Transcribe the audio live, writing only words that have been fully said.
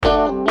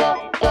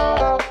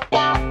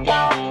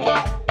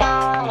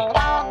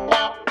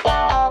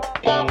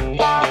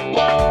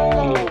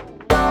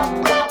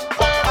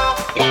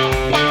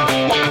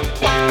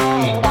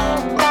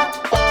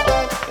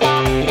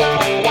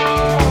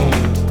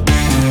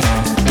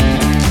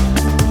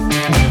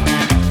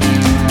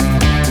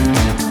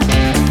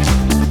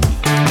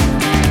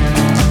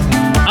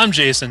I'm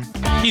Jason.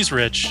 He's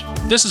Rich.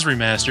 This is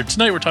Remastered.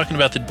 Tonight we're talking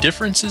about the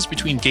differences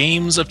between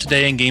games of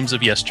today and games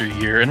of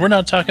yesteryear. And we're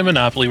not talking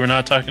Monopoly. We're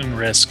not talking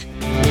Risk.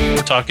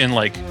 We're talking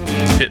like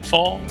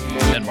Pitfall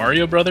and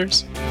Mario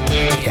Brothers.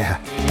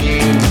 Yeah.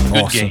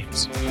 Good Awesome.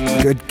 games.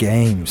 Good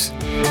games.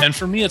 And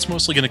for me, it's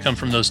mostly going to come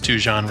from those two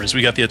genres.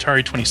 We got the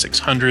Atari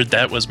 2600.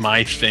 That was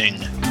my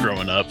thing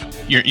growing up.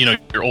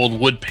 Your old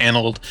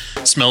wood-paneled,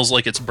 smells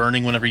like it's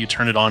burning whenever you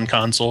turn it on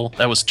console.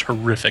 That was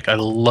terrific. I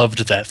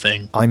loved that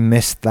thing. I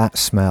missed that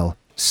smell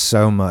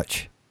so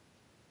much.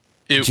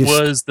 It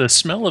was the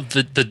smell of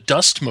the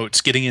dust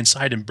motes getting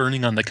inside and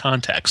burning on the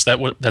contacts.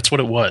 That's what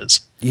it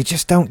was. You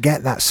just don't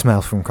get that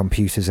smell from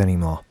computers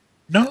anymore.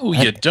 No,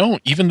 you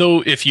don't. Even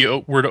though if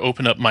you were to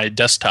open up my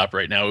desktop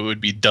right now, it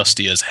would be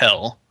dusty as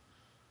hell.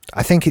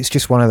 I think it's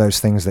just one of those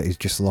things that is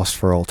just lost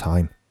for all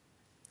time.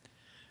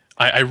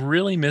 I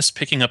really miss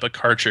picking up a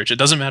cartridge. It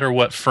doesn't matter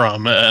what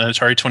from, an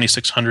Atari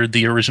 2600,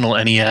 the original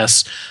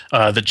NES,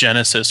 the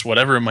Genesis,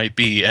 whatever it might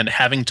be, and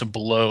having to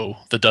blow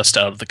the dust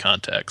out of the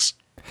contacts.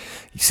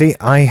 You see,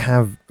 I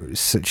have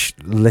such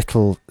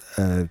little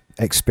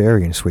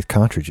experience with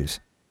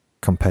cartridges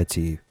compared to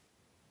you.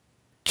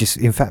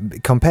 In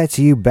fact, compared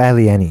to you,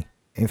 barely any.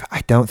 In fact,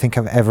 I don't think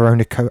I've ever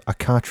owned a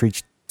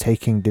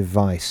cartridge-taking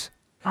device.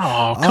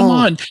 Oh, come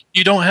on.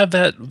 You don't have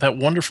that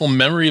wonderful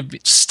memory of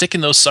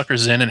sticking those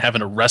suckers in and having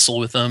to wrestle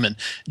with them and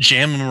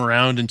jam them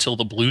around until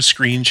the blue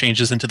screen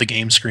changes into the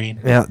game screen.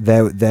 Yeah,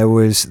 there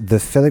was the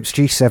Philips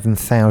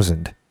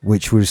G7000,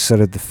 which was sort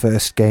of the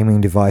first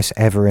gaming device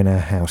ever in our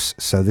house.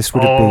 So this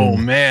would have been... Oh,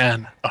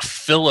 man. A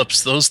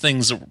Philips. Those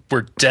things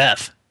were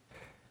death.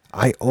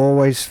 I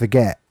always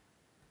forget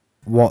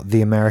what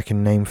the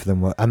American name for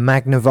them were. A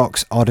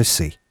Magnavox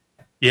Odyssey.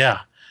 Yeah.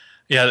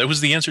 Yeah, it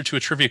was the answer to a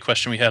trivia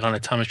question we had on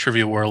Atomic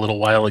Trivia War a little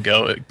while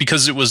ago,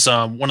 because it was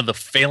one of the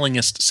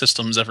failingest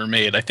systems ever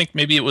made. I think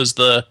maybe it was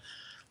the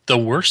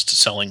worst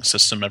selling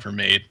system ever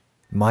made.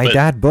 My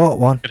dad bought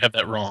one. I could have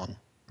that wrong.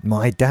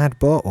 My dad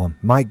bought one.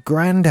 My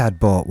granddad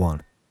bought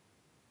one.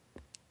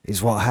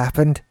 Is what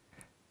happened.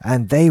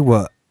 And they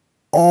were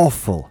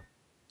awful.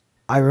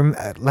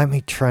 Let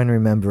me try and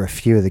remember a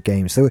few of the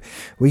games.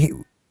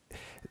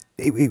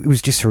 It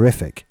was just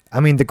horrific. I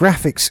mean, the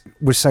graphics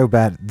were so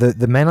bad.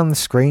 The men on the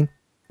screen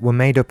were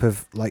made up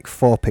of like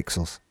 4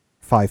 pixels,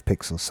 5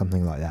 pixels,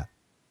 something like that.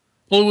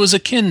 Well, it was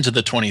akin to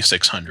the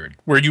 2600,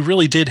 where you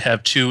really did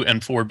have 2 and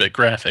 4-bit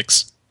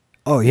graphics.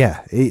 Oh,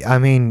 yeah. I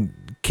mean,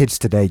 kids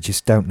today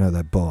just don't know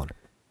they're born.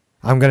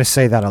 I'm going to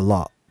say that a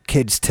lot.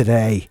 Kids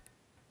today,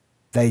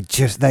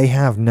 they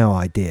have no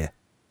idea.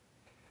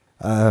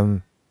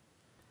 The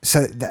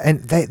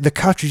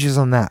cartridges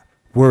on that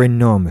were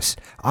enormous.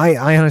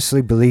 I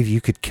honestly believe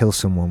you could kill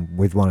someone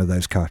with one of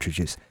those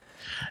cartridges.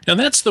 Now,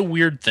 that's the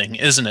weird thing,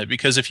 isn't it?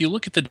 Because if you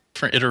look at the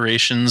different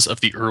iterations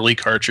of the early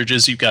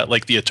cartridges, you've got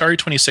like the Atari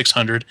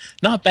 2600.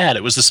 Not bad.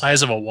 It was the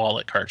size of a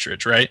wallet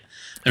cartridge, right?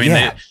 I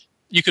mean,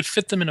 you could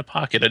fit them in a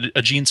pocket,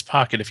 a jeans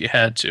pocket if you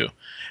had to.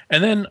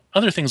 And then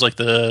other things like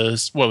the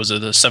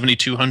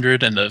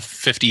 7200 and the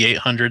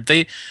 5800.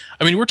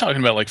 We're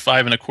talking about like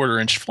 5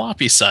 1/4 inch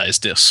floppy size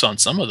discs on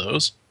some of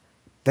those.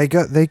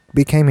 They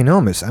became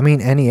enormous. I mean,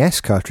 NES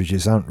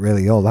cartridges aren't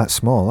really all that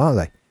small, are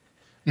they?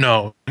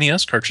 No,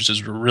 NES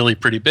cartridges were really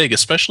pretty big,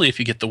 especially if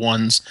you get the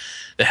ones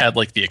that had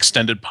like the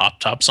extended pop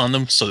tops on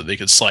them so that they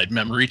could slide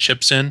memory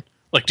chips in.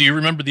 Like, do you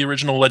remember the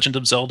original Legend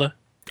of Zelda?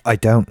 I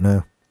don't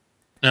know.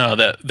 No,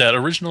 that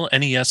original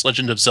NES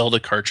Legend of Zelda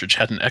cartridge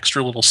had an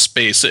extra little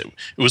space. It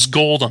was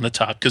gold on the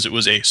top because it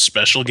was a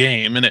special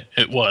game, and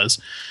it was.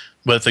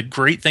 But the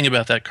great thing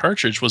about that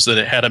cartridge was that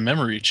it had a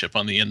memory chip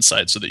on the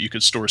inside so that you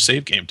could store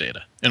save game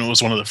data. And it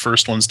was one of the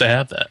first ones to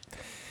have that.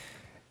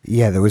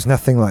 Yeah, there was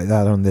nothing like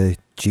that on the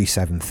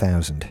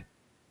G7000.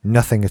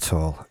 Nothing at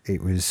all.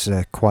 It was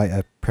quite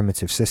a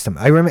primitive system.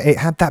 I remember it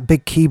had that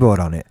big keyboard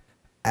on it,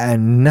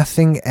 and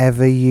nothing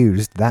ever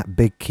used that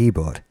big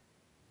keyboard.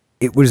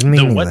 It was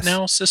meaningless. The what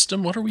now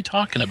system? What are we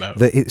talking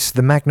about? It's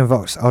the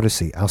Magnavox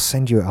Odyssey. I'll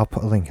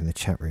put a link in the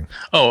chat room.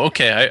 Oh,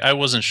 okay. I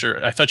wasn't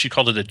sure. I thought you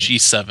called it a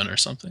G7 or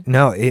something.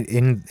 No,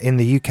 in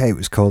the UK it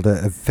was called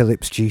a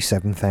Philips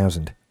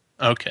G7000.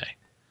 Okay.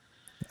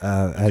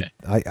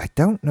 I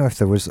don't know if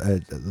there was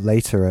a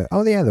later...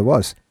 there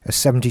was. A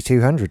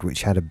 7200,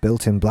 which had a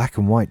built-in black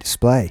and white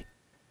display.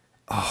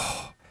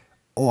 Oh,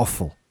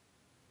 awful.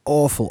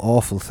 Awful,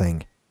 awful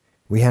thing.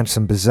 We had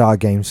some bizarre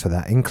games for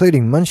that,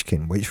 including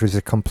Munchkin, which was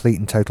a complete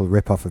and total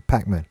rip-off of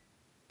Pac-Man.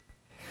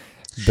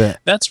 But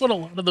that's what a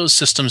lot of those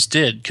systems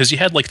did, because you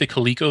had like the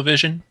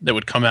ColecoVision that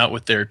would come out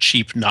with their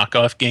cheap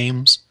knockoff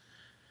games.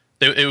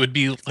 It would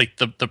be like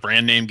the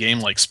brand name game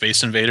like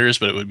Space Invaders,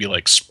 but it would be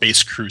like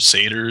Space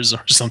Crusaders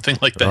or something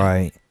like that.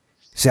 Right.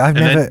 See,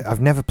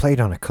 I've never played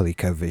on a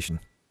ColecoVision.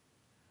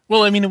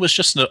 Well, I mean, it was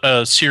just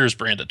a Sears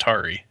brand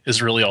Atari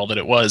is really all that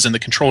it was, and the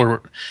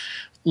controller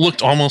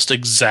looked almost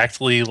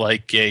exactly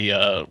like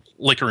a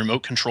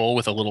remote control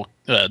with a little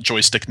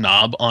joystick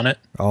knob on it.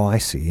 Oh, I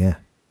see. Yeah.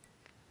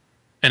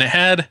 And it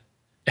had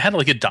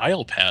like a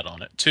dial pad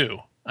on it too.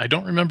 I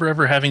don't remember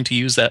ever having to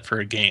use that for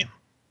a game.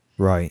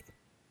 Right.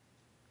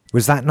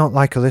 Was that not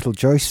like a little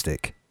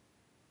joystick?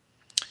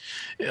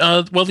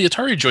 Well, the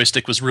Atari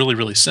joystick was really,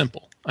 really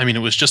simple. I mean, it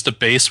was just a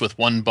base with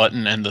one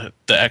button and the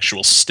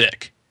actual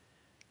stick.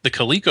 The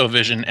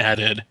ColecoVision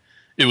added,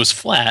 it was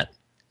flat,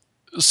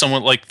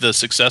 somewhat like the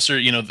successor,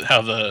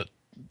 how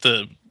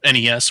the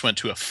NES went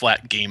to a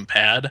flat game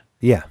pad.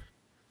 Yeah.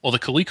 Well, the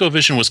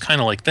ColecoVision was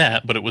kind of like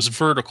that, but it was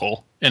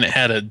vertical, and it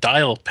had a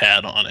dial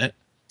pad on it,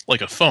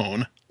 like a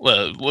phone,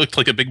 looked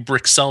like a big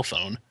brick cell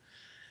phone.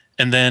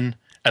 And then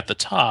at the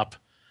top,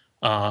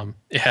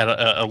 it had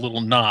a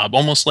little knob,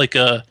 almost like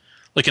an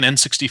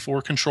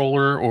N64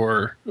 controller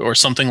or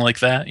something like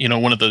that.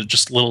 One of the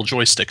just little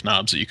joystick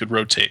knobs that you could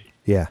rotate.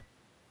 Yeah.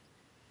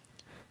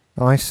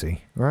 Oh, I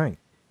see. Right.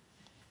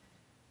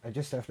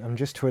 I'm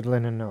just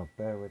twiddling a knob.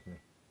 Bear with me.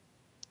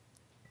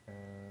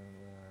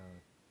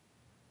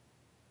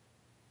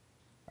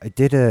 I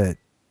did a...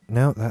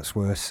 No, that's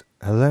worse.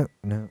 Hello?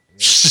 No.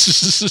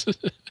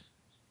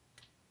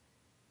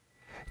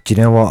 Do you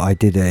know what? I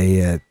did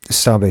a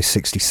Starbase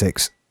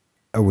 66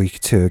 a week or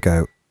two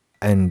ago,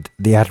 and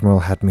the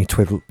Admiral had me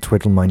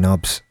twiddle my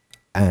knobs,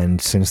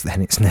 and since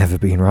then it's never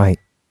been right.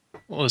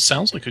 Well, it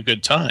sounds like a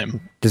good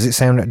time.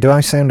 Do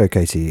I sound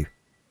okay to you?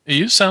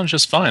 You sound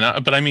just fine.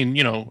 But I mean,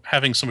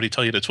 having somebody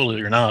tell you to twiddle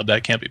your knob,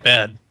 that can't be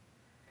bad.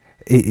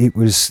 It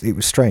was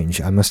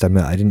strange. I must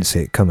admit, I didn't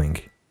see it coming.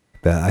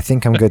 But I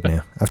think I'm good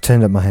now. I've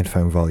turned up my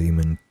headphone volume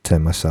and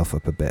turned myself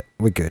up a bit.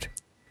 We're good.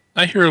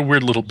 I hear a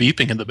weird little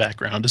beeping in the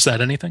background. Is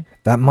that anything?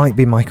 That might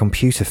be my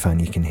computer fan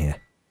you can hear.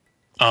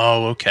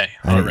 Oh, okay.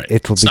 All right.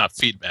 It's not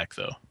feedback,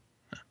 though.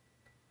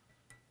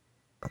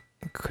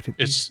 Could it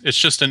be? It's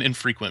just an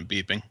infrequent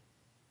beeping.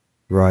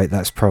 Right,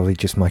 that's probably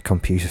just my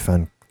computer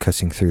fan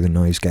cutting through the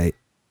noise gate.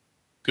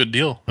 Good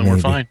deal. And we're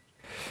fine.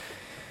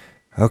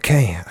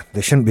 Okay,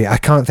 there shouldn't be. I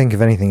can't think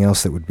of anything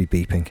else that would be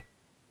beeping.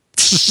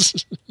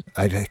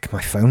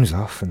 My phone's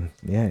off, and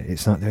yeah,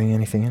 it's not doing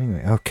anything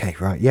anyway. Okay,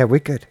 right. Yeah, we're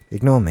good.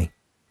 Ignore me.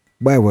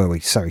 Where were we?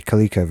 Sorry,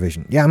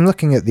 ColecoVision. Yeah, I'm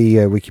looking at the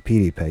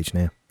Wikipedia page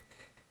now.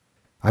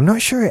 I'm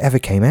not sure it ever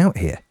came out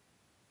here.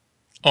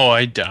 Oh,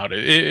 I doubt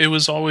it. It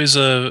was always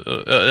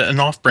an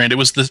off-brand. It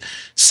was the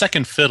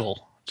second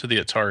fiddle to the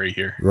Atari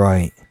here.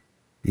 Right.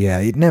 Yeah,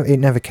 it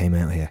never came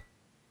out here.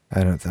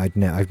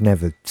 I've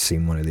never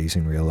seen one of these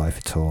in real life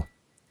at all.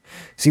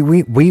 See,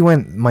 we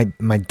went.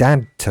 My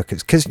dad took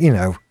us because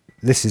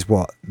this is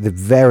what the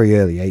very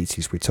early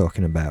 80s we're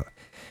talking about,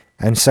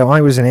 and so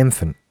I was an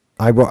infant.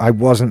 I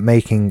wasn't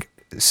making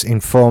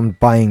informed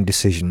buying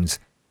decisions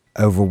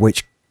over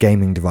which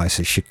gaming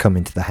devices should come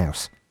into the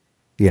house.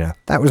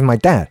 That was my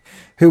dad,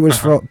 who was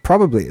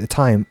probably at the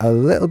time a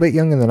little bit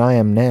younger than I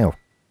am now,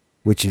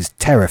 which is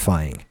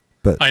terrifying.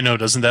 But I know,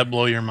 doesn't that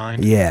blow your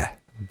mind? Yeah.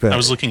 But I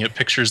was looking at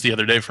pictures the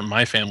other day from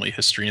my family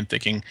history and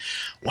thinking,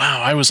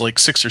 wow, I was like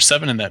 6 or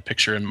 7 in that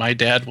picture, and my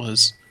dad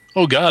was,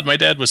 oh God, my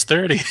dad was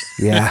 30.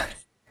 Yeah.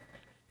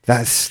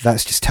 That's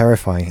just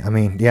terrifying. I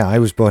mean, yeah, I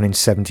was born in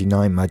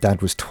 79. My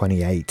dad was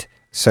 28.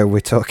 So we're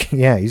talking,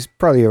 yeah, he's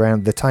probably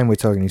around the time we're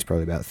talking, he's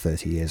probably about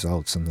 30 years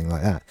old, something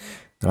like that.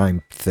 And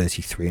I'm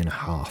 33 and a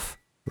half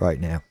right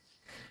now.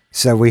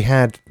 So we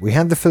had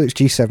the Philips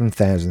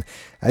G7000.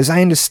 As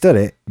I understood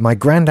it, my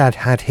granddad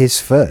had his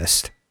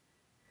first.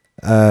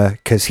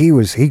 Because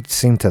he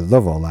seemed to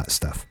love all that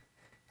stuff.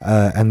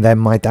 And then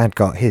my dad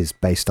got his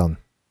based on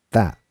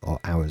that, or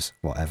ours,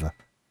 whatever.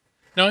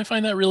 Now, I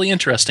find that really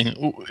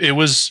interesting. It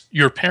was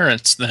your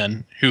parents,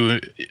 then, who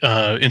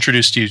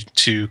introduced you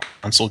to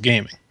console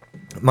gaming.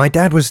 My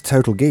dad was a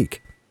total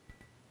geek.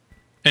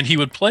 And he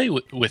would play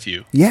with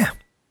you? Yeah.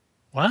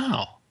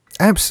 Wow.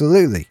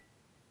 Absolutely.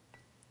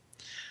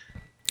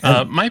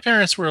 My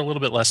parents were a little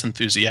bit less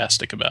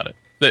enthusiastic about it.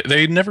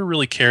 They never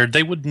really cared.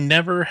 They would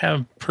never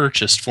have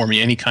purchased for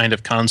me any kind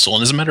of console.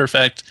 And as a matter of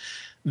fact,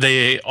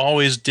 they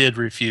always did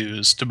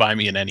refuse to buy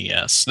me an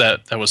NES.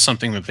 That was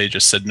something that they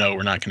just said, no,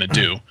 we're not going to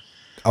do.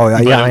 Oh,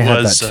 yeah, I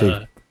had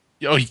that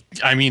too.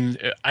 I mean,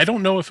 I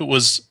don't know if it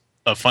was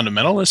a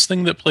fundamentalist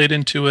thing that played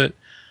into it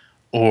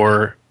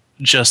or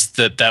just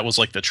that was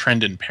like the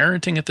trend in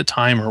parenting at the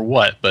time or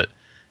what. But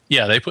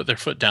yeah, they put their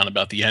foot down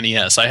about the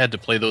NES. I had to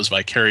play those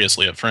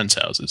vicariously at friends'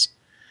 houses.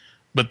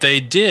 But they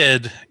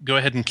did go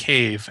ahead and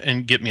cave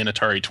and get me an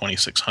Atari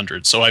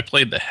 2600. So I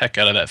played the heck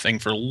out of that thing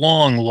for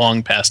long,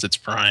 long past its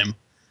prime.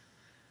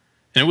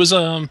 And it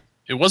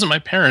wasn't my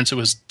parents. It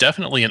was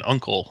definitely an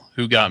uncle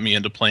who got me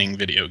into playing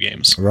video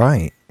games.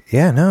 Right.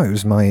 Yeah, no, it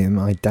was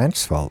my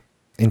dad's fault.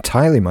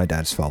 Entirely my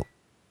dad's fault.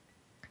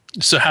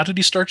 So how did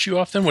he start you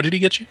off then? What did he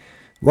get you?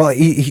 Well,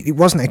 it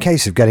wasn't a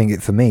case of getting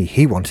it for me.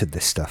 He wanted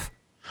this stuff.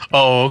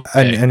 Oh,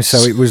 okay. And so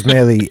it was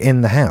merely in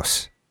the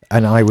house.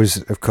 And I was,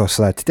 of course,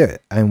 allowed to do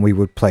it. And we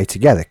would play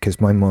together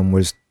because my mum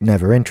was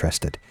never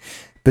interested.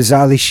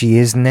 Bizarrely, she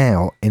is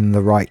now in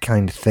the right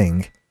kind of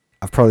thing.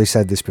 I've probably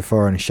said this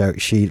before on a show.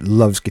 She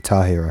loves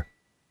Guitar Hero.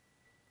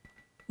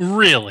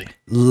 Really?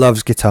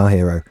 Loves Guitar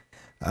Hero.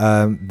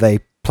 They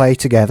play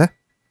together.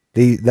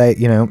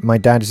 My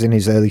dad's in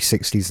his early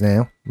 60s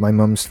now. My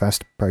mum's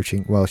fast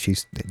approaching. Well,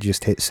 she's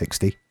just hit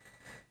 60.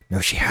 No,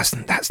 she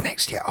hasn't. That's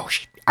next year. Oh,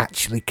 she'd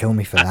actually kill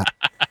me for that.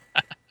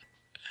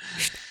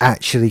 She'd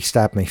actually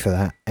stabbed me for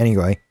that.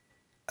 Anyway,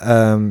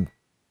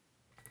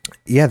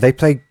 yeah, they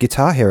play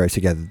Guitar Hero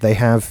together. They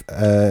have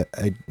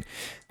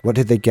what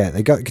did they get?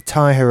 They got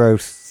Guitar Hero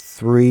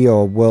 3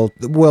 or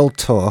World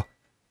Tour,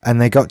 and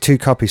they got 2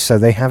 copies. So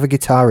they have a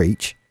guitar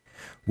each,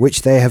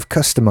 which they have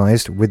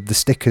customized with the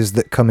stickers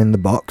that come in the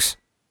box,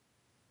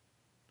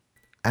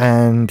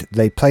 and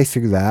they play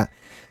through that.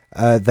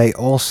 They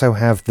also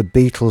have the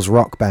Beatles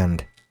Rock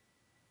Band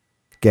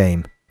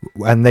game,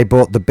 and they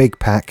bought the big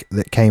pack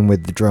that came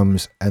with the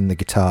drums and the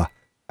guitar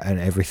and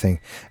everything.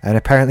 And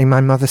apparently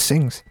my mother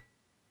sings.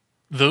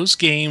 Those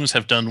games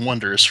have done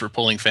wonders for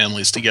pulling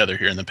families together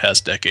here in the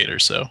past decade or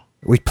so.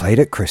 We played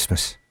at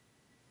Christmas.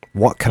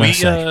 What can I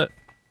say?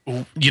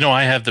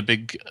 I have the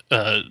big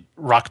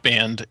Rock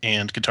Band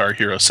and Guitar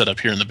Hero set up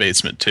here in the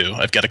basement too.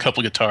 I've got a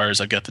couple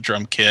guitars. I've got the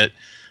drum kit.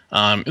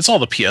 It's all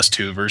the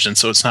PS2 version,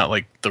 so it's not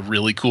like the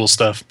really cool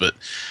stuff, but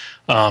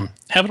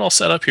have it all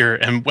set up here.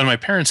 And when my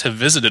parents have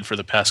visited for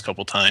the past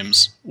couple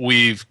times,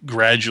 we've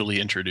gradually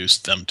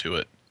introduced them to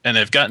it. And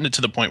I've gotten it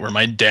to the point where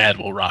my dad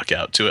will rock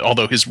out to it,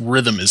 although his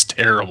rhythm is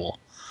terrible.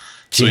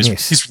 So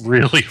he's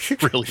really,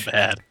 really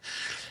bad.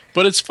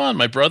 But it's fun.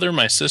 My brother,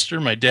 my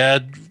sister, my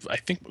dad, I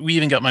think we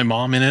even got my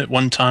mom in it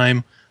one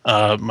time.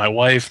 My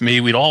wife, me,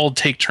 we'd all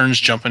take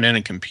turns jumping in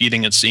and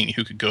competing and seeing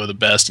who could go the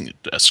best and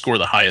score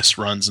the highest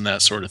runs and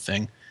that sort of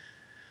thing.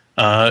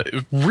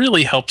 It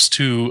really helps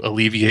to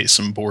alleviate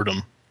some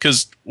boredom.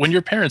 Because when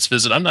your parents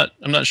visit, I'm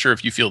not sure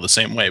if you feel the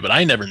same way, but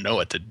I never know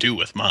what to do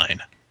with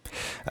mine.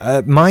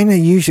 Mine are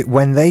usually,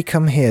 when they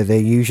come here, they're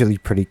usually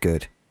pretty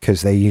good,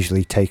 because they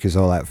usually take us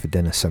all out for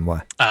dinner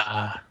somewhere,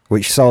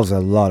 which solves a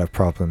lot of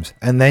problems.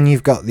 And then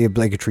you've got the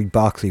obligatory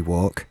Barclay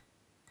walk,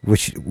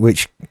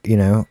 which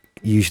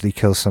usually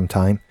kills some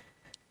time.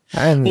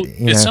 And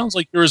it sounds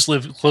like yours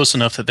live close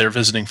enough that they're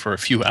visiting for a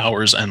few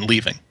hours and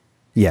leaving.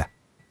 Yeah,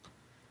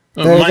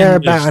 they're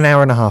about an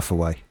hour and a half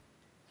away.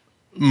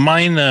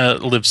 Mine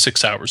live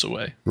 6 hours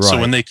away. Right. So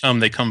when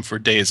they come for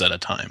days at a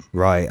time.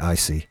 Right, I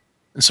see.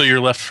 And so you're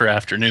left for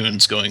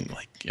afternoons going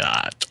like,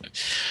 yeah,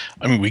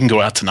 I mean, we can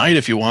go out tonight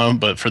if you want,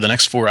 but for the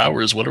next 4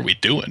 hours, what are we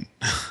doing?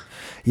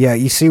 Yeah,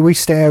 you see, we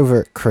stay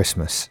over at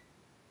Christmas.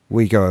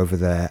 We go over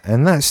there,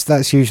 and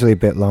that's usually a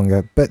bit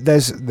longer, but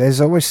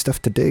there's always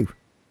stuff to do.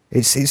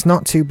 It's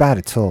not too bad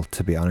at all,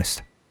 to be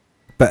honest.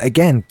 But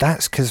again,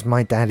 that's because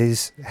my dad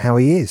is how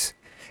he is.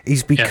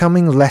 He's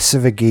becoming less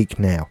of a geek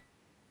now.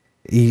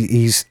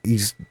 He's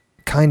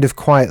kind of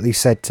quietly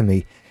said to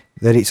me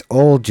that it's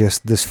all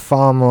there's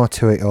far more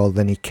to it all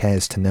than he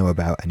cares to know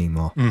about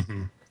anymore.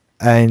 Mm-hmm.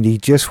 And he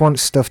just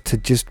wants stuff to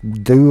just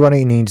do what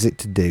he needs it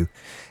to do.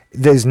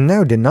 There's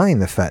no denying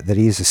the fact that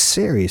he is a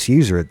serious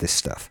user of this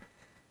stuff.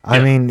 Yeah. I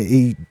mean,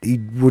 he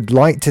would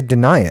like to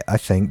deny it, I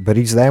think, but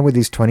he's there with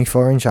his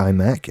 24-inch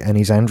iMac and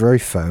his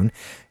Android phone.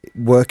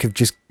 Work have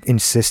just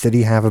insisted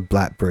he have a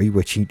BlackBerry,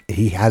 which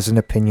he has an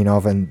opinion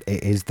of, and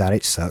it is that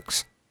it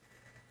sucks.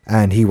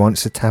 And he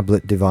wants a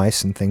tablet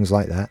device and things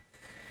like that.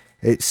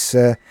 It's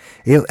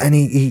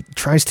he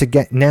tries to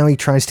get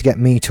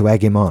me to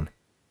egg him on.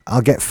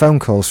 I'll get phone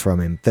calls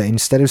from him that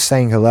instead of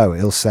saying hello,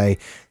 he'll say,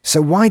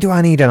 "So why do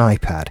I need an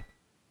iPad?"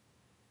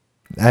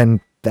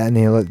 And then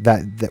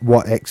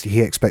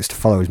he expects to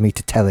follow is me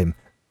to tell him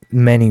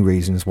many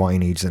reasons why he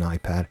needs an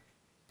iPad,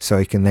 so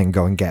he can then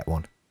go and get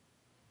one.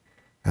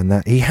 And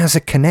that he has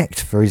a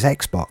Kinect for his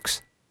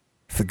Xbox,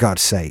 for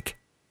God's sake.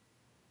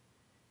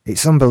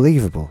 It's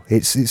unbelievable.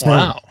 It's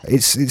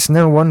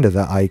no wonder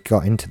that I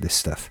got into this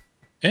stuff.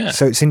 Yeah.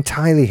 So it's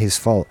entirely his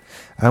fault.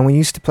 And we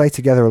used to play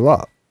together a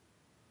lot.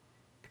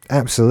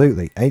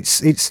 Absolutely.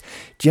 It's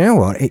do you know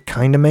what? It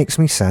kind of makes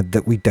me sad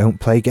that we don't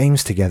play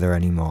games together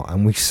anymore,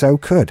 and we so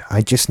could.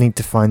 I just need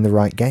to find the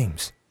right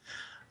games.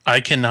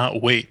 I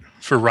cannot wait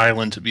for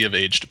Rylan to be of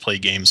age to play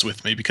games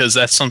with me, because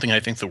that's something I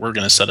think that we're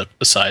going to set up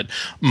aside.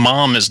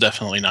 Mom is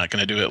definitely not going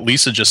to do it.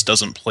 Lisa just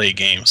doesn't play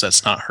games.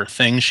 That's not her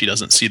thing. She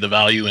doesn't see the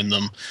value in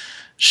them.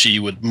 She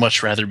would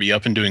much rather be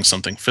up and doing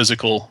something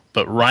physical.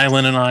 But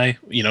Rylan and I,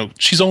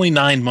 she's only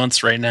 9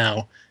 months right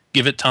now.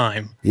 Give it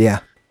time. Yeah.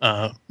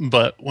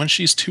 But when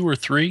she's 2 or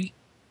 3,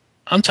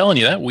 I'm telling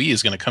you, that Wii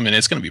is going to come in.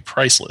 It's going to be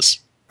priceless.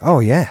 Oh,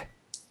 yeah.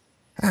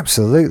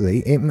 Absolutely.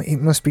 It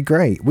must be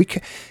great.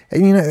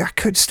 I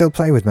could still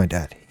play with my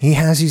dad. He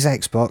has his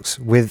Xbox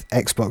with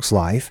Xbox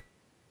Live.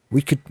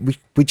 We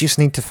just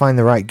need to find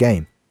the right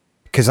game,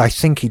 because I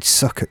think he'd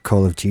suck at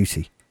Call of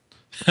Duty.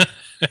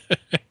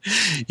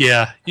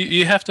 Yeah,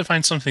 you have to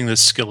find something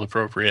that's skill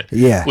appropriate.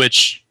 Yeah.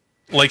 Which,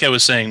 like I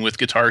was saying with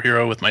Guitar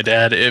Hero with my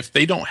dad, if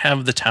they don't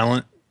have the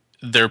talent,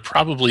 they're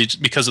probably,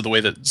 because of the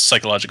way that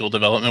psychological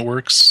development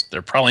works,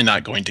 they're probably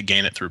not going to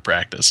gain it through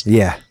practice.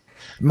 Yeah.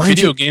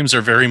 Video games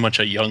are very much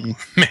a young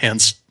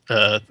man's,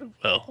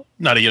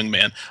 not a young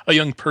man, a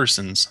young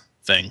person's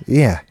thing.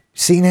 Yeah.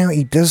 See, now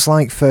he does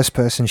like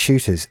first-person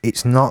shooters.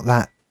 It's not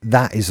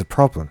that is a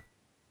problem.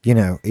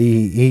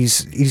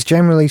 He's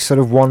generally sort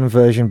of one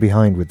version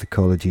behind with the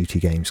Call of Duty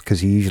games,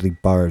 because he usually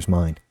borrows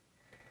mine.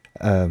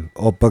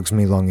 Or bugs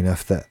me long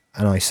enough and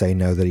I say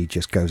no, that he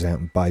just goes out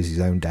and buys his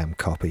own damn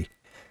copy.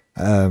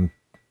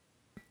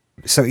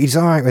 So he's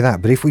alright with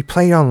that, but if we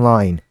played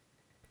online,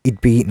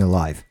 he'd be eaten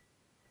alive.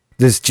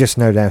 There's just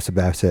no doubt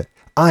about it.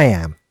 I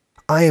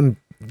am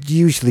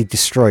usually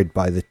destroyed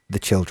by the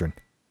children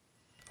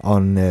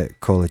on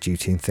Call of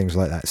Duty and things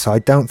like that. So I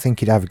don't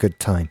think he'd have a good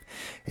time.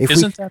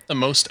 Isn't that the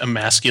most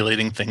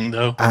emasculating thing,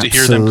 though? Absolutely. To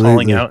hear them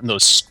calling out in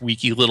those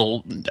squeaky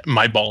little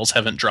 "my balls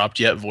haven't dropped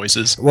yet"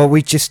 voices. Well,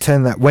 we just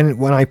turn that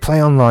when I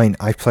play online.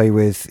 I play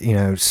with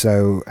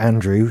so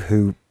Andrew,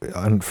 who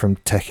from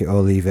Take It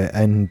or Leave It,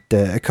 and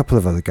a couple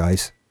of other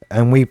guys,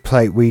 and we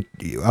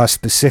are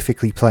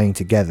specifically playing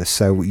together.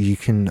 So you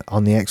can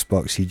on the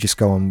Xbox, you just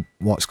go on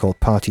what's called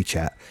Party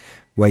Chat,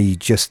 where you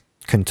just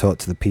can talk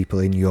to the people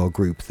in your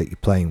group that you're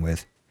playing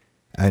with,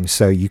 and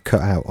so you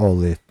cut out all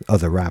the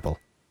other rabble.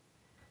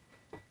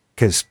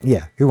 Because,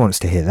 who wants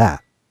to hear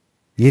that?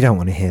 You don't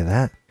want to hear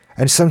that.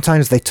 And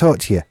sometimes they talk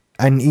to you,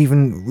 and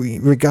even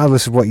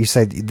regardless of what you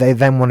say, they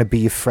then want to be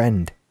your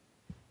friend,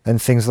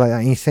 and things like that.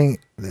 And you think,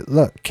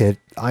 look, kid,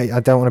 I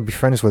don't want to be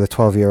friends with a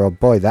 12-year-old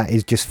boy. That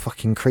is just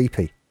fucking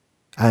creepy.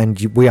 And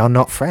we are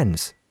not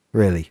friends,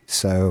 really.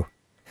 So,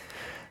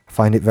 I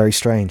find it very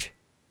strange.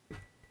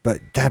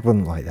 But Dad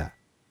wouldn't like that.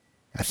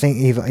 I think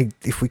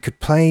if we could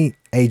play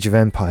Age of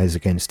Empires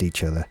against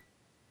each other,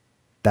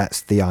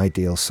 that's the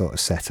ideal sort of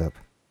setup.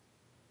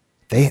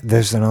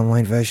 There's an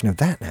online version of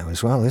that now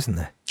as well, isn't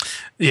there?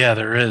 Yeah,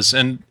 there is.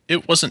 And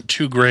it wasn't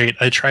too great.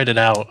 I tried it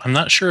out. I'm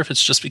not sure if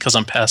it's just because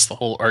I'm past the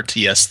whole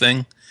RTS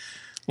thing.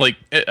 Like,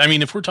 I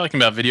mean, if we're talking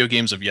about video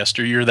games of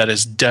yesteryear, that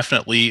is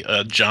definitely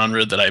a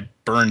genre that I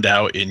burned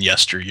out in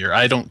yesteryear.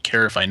 I don't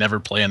care if I never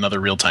play another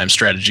real-time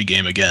strategy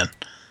game again.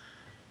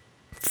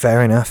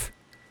 Fair enough.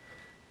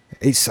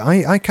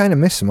 I kind of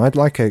miss them. I'd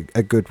like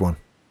a good one.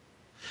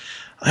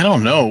 I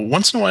don't know.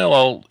 Once in a while,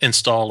 I'll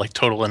install like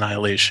Total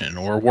Annihilation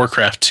or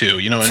Warcraft 2,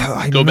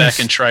 and go back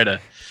and try to...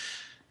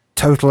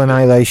 Total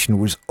Annihilation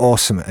was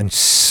awesome and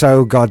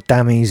so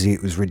goddamn easy.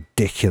 It was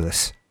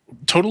ridiculous.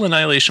 Total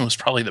Annihilation was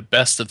probably the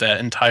best of that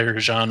entire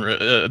genre.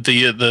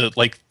 The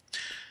like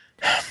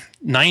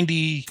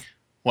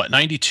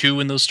 92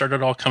 when those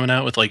started all coming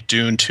out with like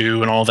Dune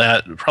 2 and all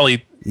that.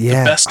 Probably the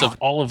best of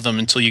all of them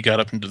until you got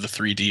up into the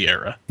 3D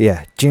era.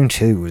 Yeah, Dune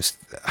 2 was...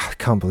 I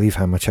can't believe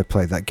how much I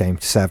played that game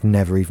to say I've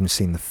never even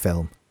seen the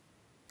film.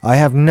 I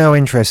have no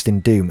interest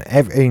in Dune.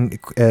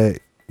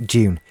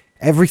 Dune.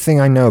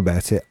 Everything I know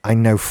about it, I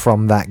know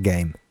from that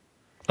game.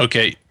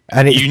 Okay.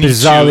 And it's you need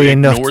bizarrely to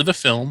enough... ignore the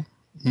film.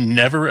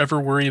 Never ever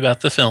worry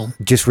about the film.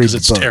 Just read the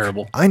book. Because it's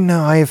terrible. I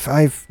know.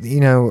 I've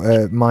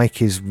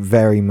Mike is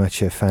very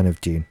much a fan of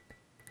Dune,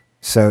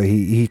 so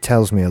he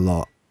tells me a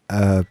lot.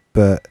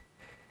 But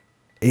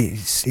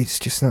it's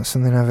just not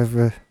something I've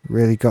ever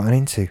really gotten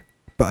into.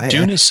 But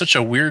Dune is such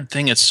a weird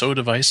thing. It's so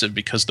divisive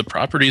because the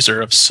properties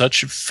are of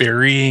such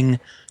varying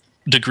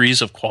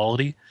degrees of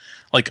quality.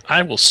 Like,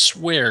 I will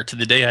swear to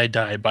the day I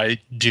die by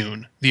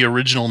Dune, the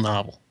original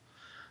novel.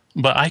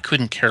 But I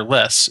couldn't care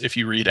less if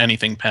you read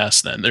anything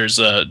past then. There's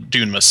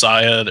Dune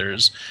Messiah,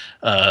 there's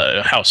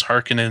House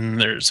Harkonnen,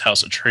 there's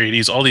House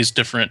Atreides, all these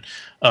different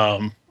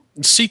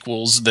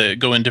sequels that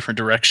go in different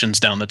directions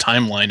down the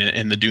timeline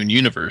in the Dune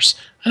universe.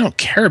 I don't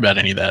care about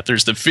any of that.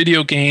 There's the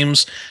video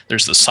games,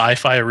 there's the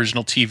sci-fi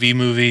original TV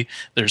movie,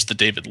 there's the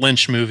David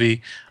Lynch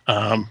movie.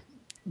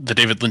 The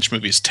David Lynch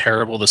movie is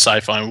terrible. The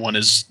sci-fi one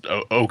is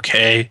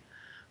okay.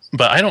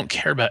 But I don't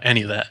care about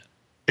any of that.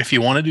 If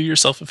you want to do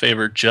yourself a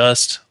favor,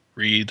 just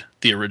read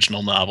the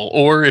original novel.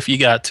 Or if you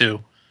got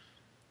to,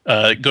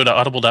 go to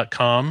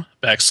audible.com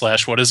 /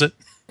 what is it?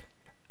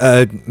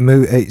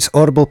 It's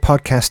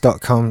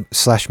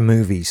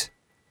audiblepodcast.com/movies.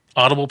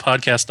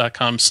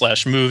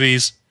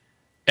 audiblepodcast.com/movies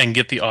and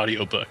get the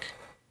audiobook.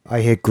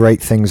 I hear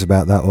great things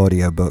about that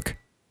audiobook.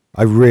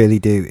 I really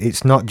do.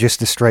 It's not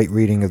just a straight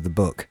reading of the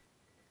book.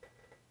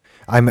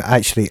 I'm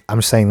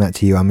saying that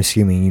to you. I'm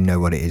assuming you know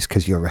what it is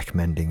because you're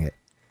recommending it.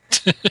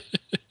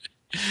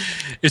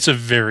 It's a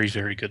very,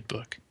 very good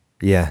book.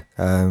 Yeah,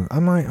 I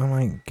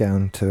might get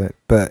onto it.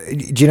 But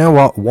do you know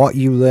what? What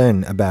you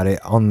learn about it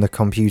on the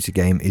computer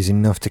game is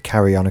enough to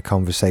carry on a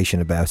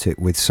conversation about it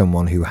with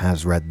someone who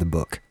has read the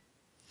book.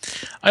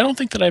 I don't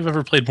think that I've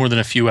ever played more than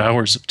a few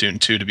hours of Dune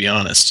 2, to be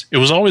honest. It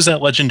was always that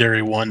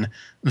legendary one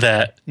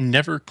that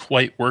never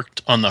quite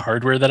worked on the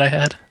hardware that I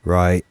had.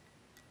 Right.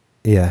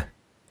 Yeah.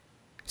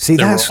 See,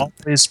 there were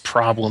always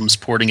problems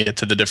porting it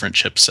to the different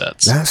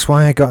chipsets. That's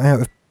why I got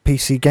out of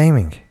PC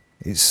gaming.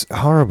 It's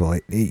horrible.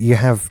 You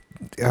have...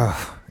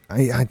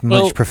 I'd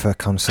much prefer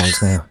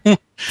consoles now. We're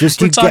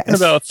talking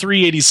about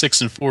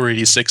 386 and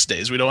 486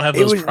 days. We don't have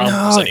those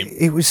problems anymore.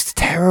 It was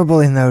terrible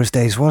in those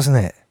days, wasn't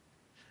it?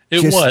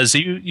 It was.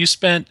 You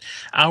spent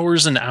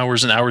hours and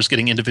hours and hours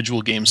getting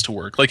individual games to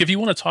work. Like, if you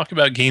want to talk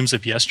about games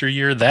of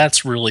yesteryear,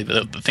 that's really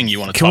the thing you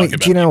want to talk about.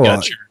 Do you know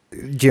what?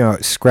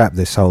 Scrap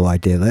this whole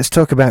idea. Let's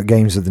talk about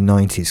games of the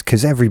 90s,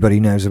 because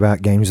everybody knows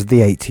about games of the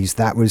 80s.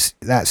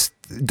 That's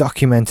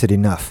documented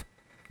enough.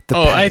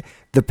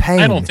 The pain.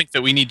 I don't think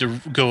that we need to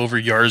go over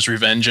Yar's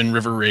Revenge and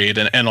River Raid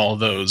and all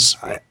those.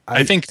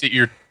 I think that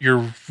you're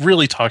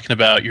really talking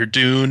about your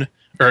Doom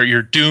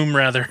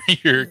rather,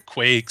 your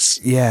Quakes.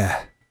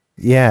 Yeah.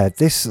 Yeah,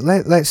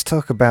 let's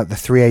talk about the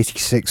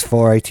 386,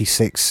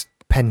 486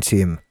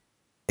 Pentium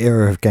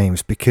era of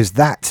games, because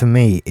that to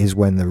me is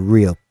when the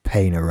real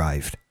pain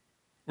arrived.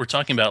 We're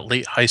talking about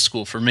late high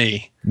school for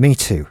me. Me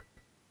too.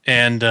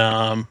 And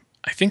I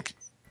think,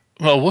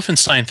 well,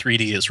 Wolfenstein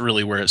 3D is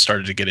really where it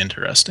started to get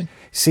interesting.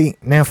 See,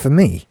 now for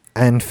me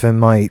and for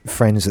my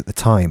friends at the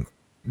time,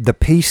 the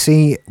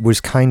PC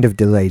was kind of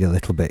delayed a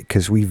little bit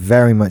because we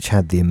very much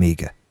had the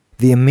Amiga.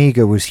 The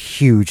Amiga was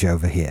huge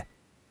over here.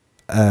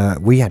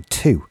 We had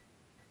two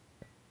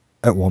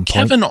at one point.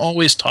 Kevin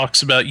always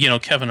talks about,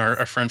 Kevin,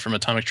 our friend from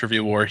Atomic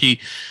Trivia War, he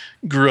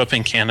grew up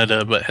in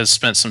Canada but has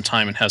spent some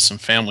time and has some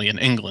family in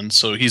England.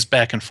 So he's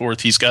back and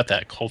forth. He's got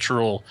that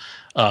cultural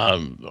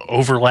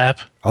overlap.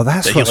 Oh,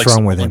 that's what's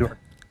wrong with him.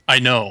 I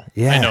know.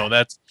 Yeah. I know.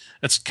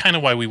 That's kind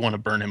of why we want to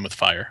burn him with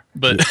fire.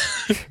 But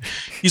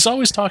he's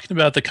always talking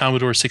about the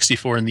Commodore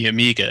 64 and the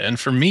Amiga. And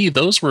for me,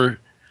 those were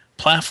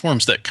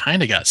platforms that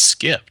kind of got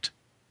skipped.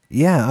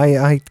 Yeah,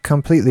 I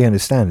completely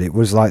understand. It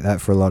was like that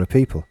for a lot of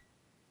people.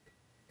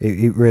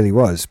 It really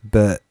was.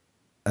 But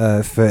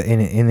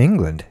in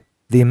England,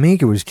 the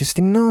Amiga was just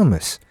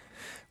enormous.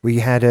 We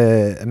had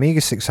a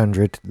Amiga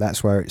 600.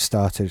 That's where it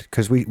started.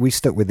 Because we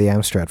stuck with the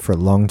Amstrad for a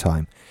long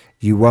time.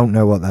 You won't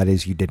know what that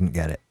is. You didn't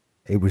get it.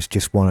 It was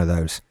just one of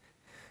those.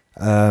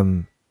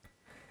 God,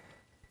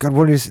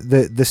 what is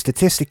the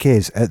statistic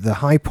is at the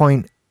high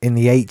point in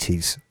the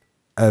 80s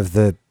of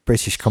the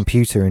British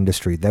computer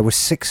industry, there were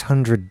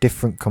 600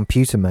 different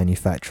computer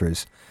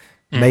manufacturers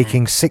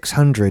making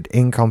 600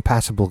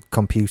 incompatible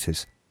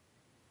computers.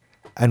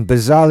 And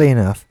bizarrely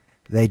enough,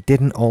 they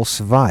didn't all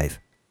survive.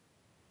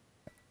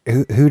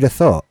 Who'd have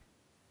thought?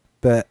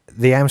 But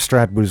the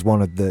Amstrad was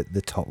one of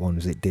the top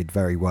ones. It did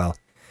very well.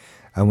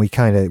 And we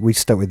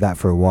stuck with that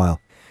for a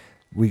while.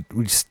 We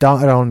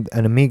started on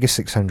an Amiga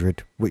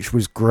 600, which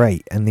was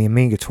great, and the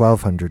Amiga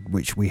 1200,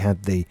 which we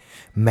had the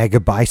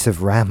megabyte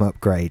of RAM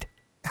upgrade.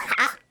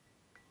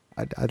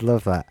 I'd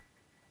love that.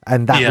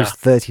 And that was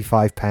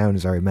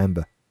 £35, I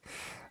remember.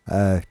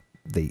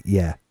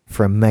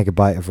 For a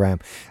megabyte of RAM.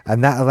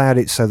 And that allowed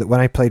it so that when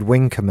I played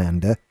Wing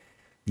Commander,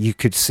 you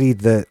could see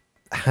the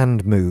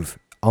hand move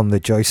on the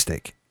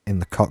joystick in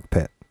the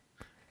cockpit.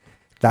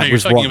 You're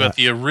talking about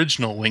the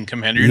original Wing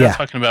Commander. You're not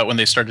talking about when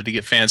they started to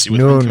get fancy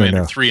with Wing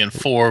Commander 3 and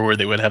 4, where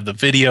they would have the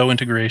video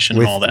integration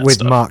and all that with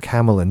stuff. With Mark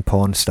Hamill and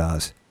Pawn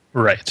Stars.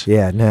 Right.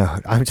 Yeah, no,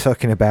 I'm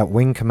talking about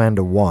Wing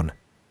Commander 1,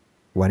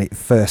 when it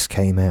first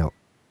came out.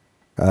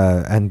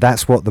 And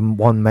that's what the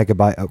 1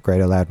 megabyte upgrade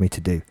allowed me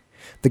to do.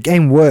 The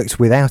game worked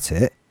without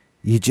it.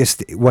 Because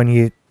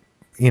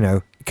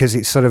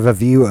it's sort of a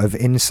view of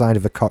inside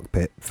of a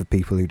cockpit for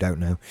people who don't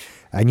know.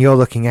 And you're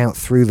looking out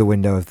through the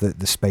window of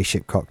the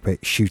spaceship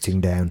cockpit, shooting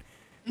down.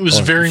 It was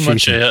very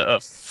much a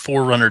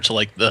forerunner to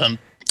like the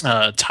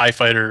TIE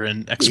Fighter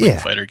and X-Wing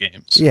Fighter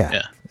games.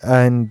 Yeah.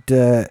 And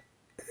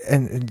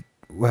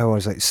where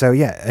was it? So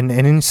and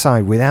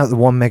inside, without the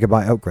 1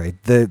 megabyte upgrade,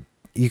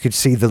 you could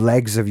see the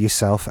legs of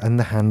yourself and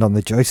the hand on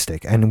the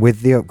joystick. And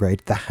with the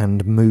upgrade, the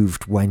hand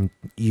moved when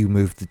you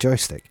moved the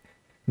joystick.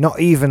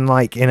 Not even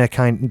like in a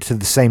kind to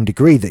the same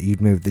degree that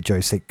you'd move the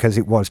joystick, because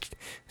it was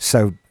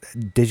so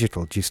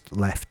digital, just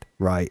left,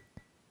 right,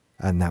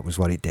 and that was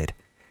what it did.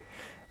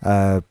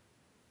 And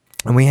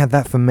we had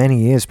that for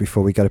many years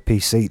before we got a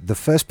PC. The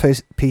first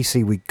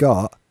PC we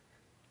got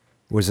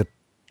was a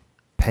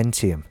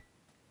Pentium.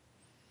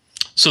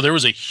 So there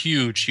was a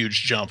huge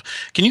jump.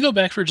 Can you go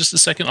back for just a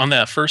second on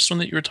that first one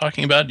that you were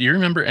talking about? Do you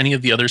remember any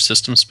of the other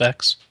system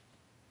specs?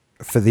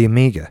 For the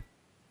Amiga?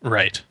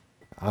 Right.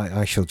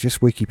 I shall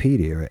just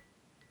Wikipedia it.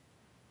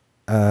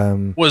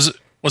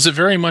 Was it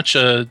very much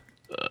a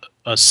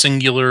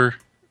singular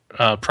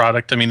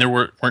product? I mean, there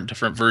weren't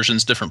different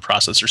versions, different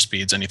processor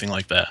speeds, anything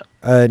like that.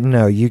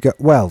 No,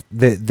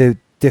 the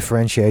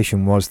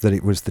differentiation was that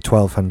it was the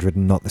 1200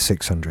 and not the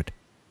 600.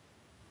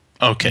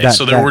 Okay,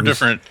 so there were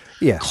different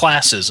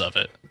classes of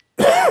it.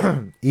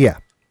 Yeah.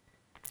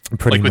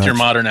 Pretty like with much. your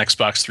modern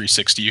Xbox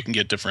 360, you can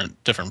get different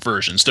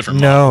versions,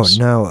 different models.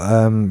 No.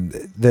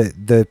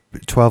 The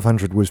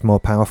 1200 was more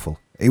powerful.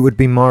 It would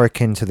be more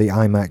akin to the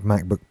iMac,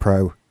 MacBook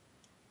Pro,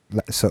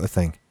 that sort of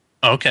thing.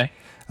 Okay.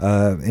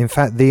 In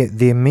fact,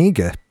 the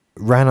Amiga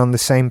ran on the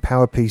same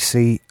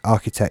PowerPC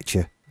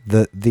architecture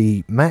that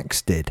the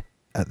Macs did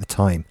at the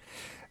time.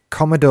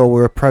 Commodore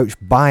were approached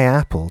by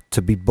Apple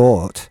to be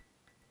bought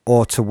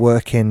or to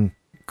work in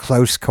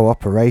close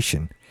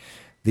cooperation.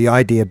 The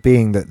idea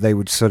being that they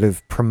would sort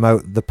of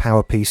promote the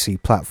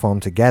PowerPC platform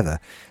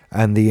together,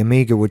 and the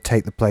Amiga would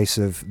take the place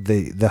of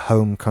the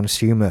home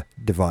consumer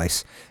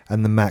device,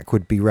 and the Mac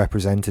would be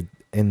represented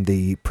in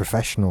the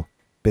professional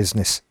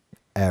business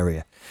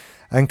area.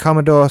 And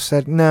Commodore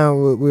said,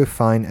 no, we're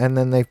fine, and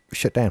then they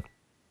shut down.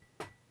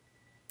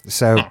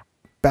 So,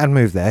 bad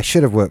move there.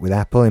 Should have worked with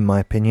Apple, in my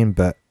opinion,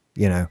 but,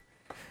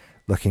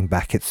 looking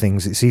back at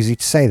things, it's easy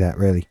to say that,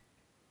 really.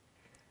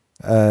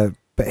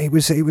 But it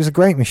was a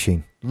great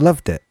machine.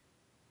 Loved it.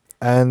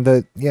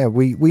 And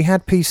we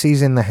had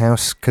PCs in the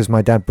house because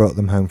my dad brought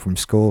them home from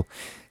school.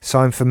 So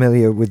I'm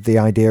familiar with the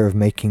idea of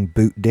making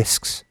boot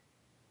discs.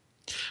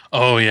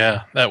 Oh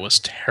yeah, that was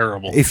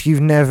terrible. If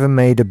you've never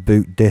made a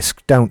boot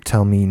disk, don't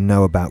tell me you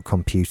know about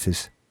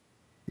computers.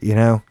 You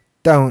know,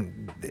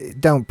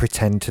 don't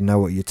pretend to know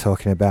what you're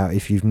talking about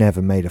if you've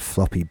never made a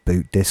floppy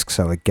boot disk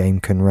so a game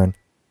can run.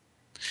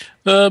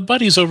 The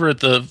buddies over at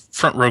the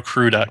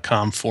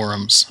frontrowcrew.com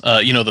forums,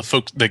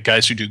 the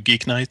guys who do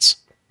Geek Nights,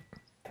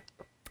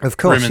 Of Rim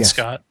course, and yes.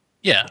 Scott.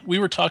 Yeah, we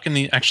were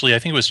talking actually I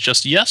think it was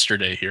just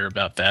yesterday here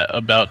about that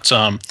about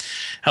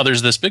how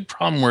there's this big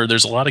problem where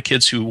there's a lot of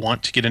kids who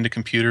want to get into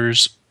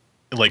computers,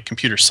 like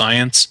computer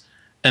science,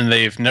 and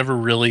they've never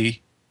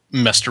really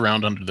messed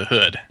around under the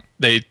hood.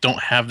 They don't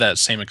have that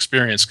same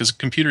experience because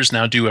computers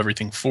now do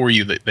everything for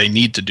you that they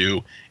need to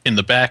do in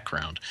the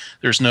background.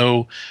 There's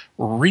no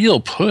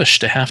real push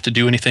to have to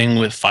do anything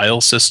with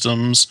file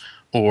systems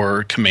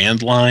or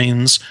command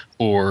lines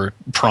or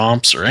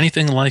prompts or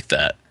anything like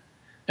that.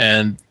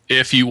 And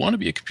if you want to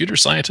be a computer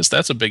scientist,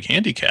 that's a big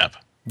handicap.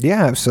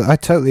 Yeah, absolutely. I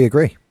totally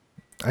agree.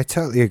 I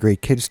totally agree.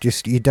 Kids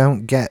just, you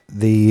don't get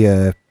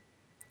the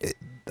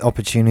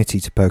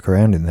opportunity to poke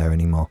around in there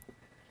anymore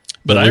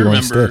But that I we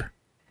once did. remember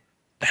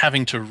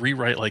having to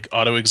rewrite like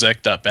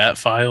autoexec.bat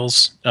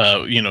files,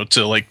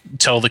 to like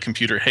tell the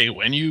computer, hey,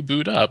 when you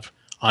boot up,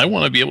 I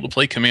want to be able to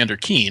play Commander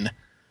Keen.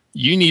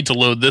 You need to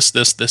load this,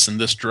 and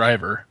this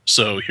driver.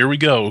 So here we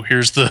go.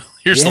 Here's the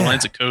Yeah.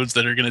 lines of codes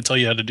that are going to tell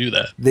you how to do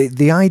that.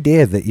 The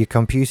idea that your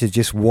computer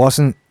just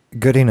wasn't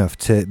good enough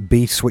to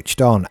be switched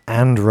on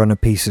and run a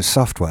piece of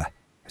software.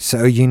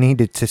 So you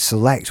needed to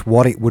select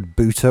what it would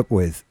boot up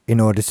with in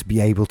order to be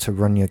able to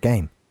run your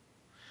game.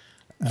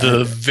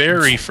 The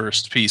very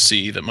first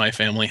PC that my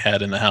family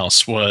had in the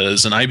house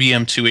was an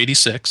IBM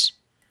 286.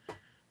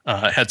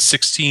 It had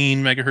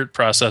 16 megahertz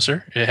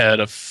processor. It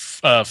had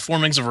 4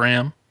 megs of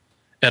RAM.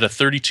 It had a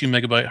 32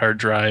 megabyte hard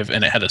drive,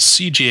 and it had a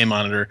CGA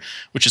monitor,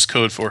 which is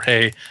code for,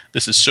 hey,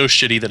 this is so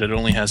shitty that it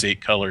only has 8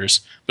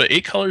 colors. But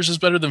 8 colors is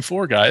better than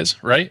 4,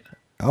 guys, right?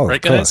 Oh, of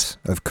Right, guys? course.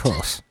 Of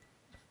course.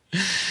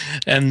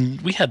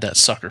 And we had that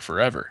sucker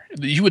forever.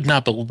 You would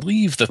not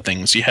believe the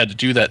things you had to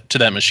do that to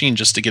that machine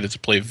just to get it to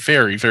play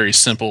very, very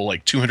simple,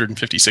 like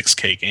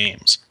 256K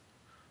games.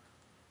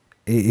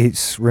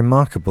 It's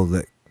remarkable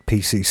that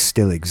PCs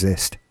still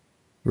exist.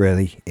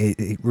 Really.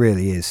 It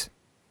really is.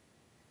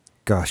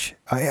 Gosh,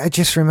 I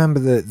just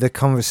remember the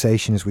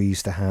conversations we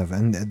used to have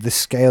and the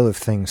scale of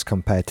things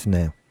compared to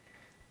now.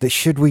 That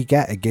should we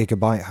get a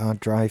gigabyte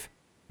hard drive?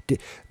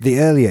 The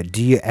earlier,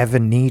 do you ever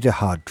need a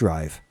hard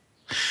drive?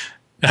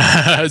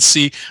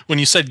 See, when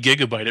you said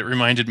gigabyte, it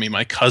reminded me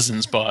my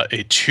cousins bought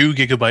a 2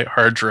 gigabyte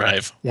hard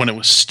drive when it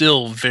was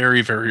still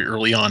very, very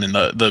early on in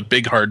the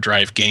big hard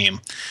drive game.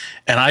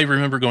 And I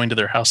remember going to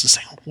their house and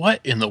saying,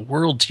 what in the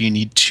world do you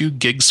need 2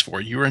 gigs for?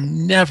 You are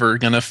never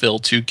going to fill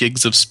 2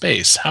 gigs of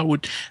space. How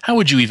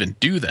would you even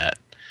do that?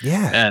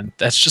 Yeah. And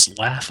that's just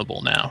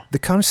laughable now. The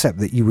concept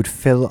that you would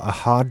fill a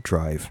hard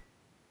drive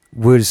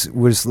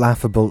was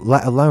laughable,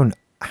 let alone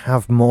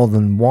have more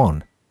than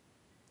one.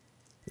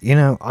 You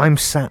know, I'm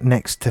sat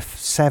next to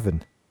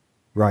 7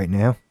 right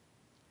now.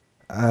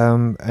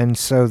 And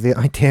so the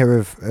idea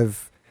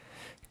of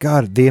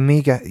God, the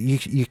Amiga,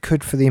 you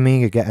could for the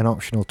Amiga get an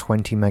optional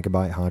 20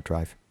 megabyte hard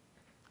drive.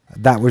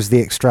 That was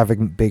the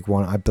extravagant big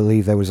one. I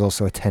believe there was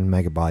also a 10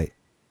 megabyte.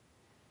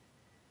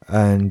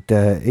 And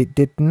it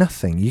did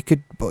nothing. You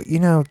could, but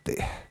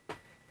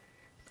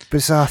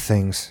bizarre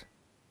things.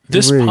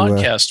 This Really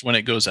podcast, when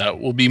it goes out,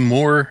 will be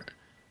more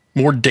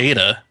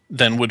data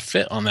than would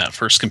fit on that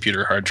first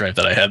computer hard drive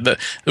that I had. It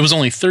was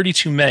only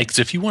 32 megs.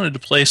 If you wanted to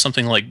play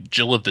something like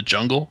Jill of the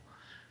Jungle,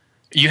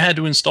 you had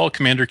to install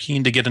Commander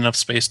Keen to get enough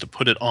space to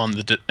put it on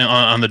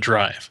the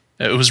drive.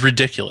 It was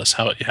ridiculous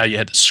how you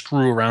had to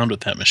screw around with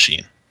that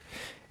machine.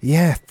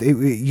 Yeah,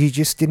 you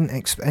just didn't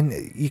expect,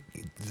 and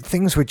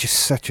things were just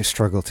such a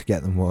struggle to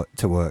get them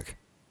to work.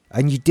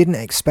 And you didn't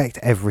expect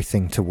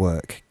everything to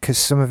work, because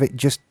some of it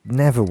just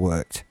never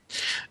worked.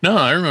 No,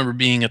 I remember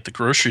being at the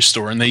grocery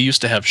store, and they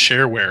used to have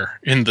shareware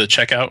in the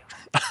checkout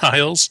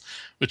aisles,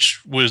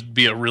 which would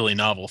be a really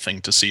novel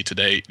thing to see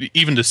today.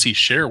 Even to see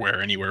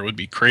shareware anywhere would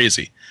be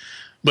crazy.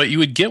 But you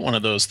would get one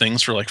of those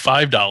things for like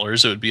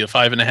 $5. It would be a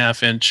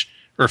 5.5 inch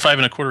or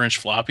 5.25 inch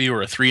floppy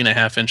or a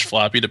 3.5 inch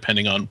floppy,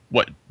 depending on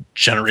what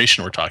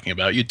generation we're talking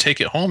about. You'd take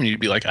it home and you'd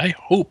be like, I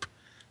hope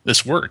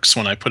this works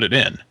when I put it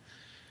in.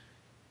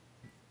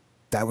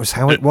 That was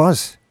how it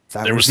was.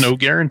 There was no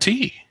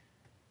guarantee.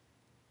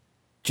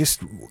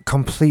 Just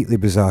completely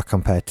bizarre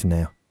compared to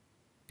now.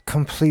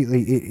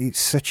 Completely, it's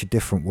such a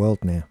different world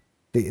now.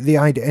 The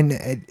idea, and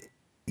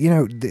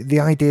the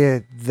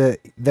idea that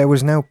there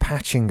was no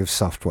patching of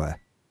software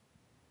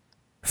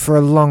for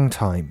a long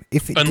time.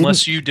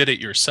 Unless you did it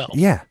yourself.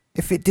 Yeah,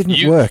 if it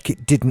didn't work,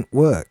 it didn't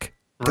work.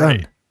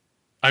 Right. Done.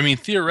 I mean,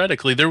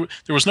 theoretically, there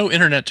was no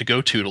internet to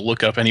go to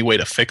look up any way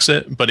to fix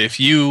it. But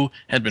if you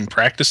had been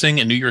practicing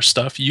and knew your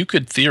stuff, you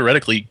could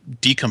theoretically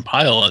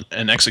decompile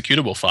an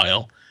executable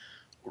file,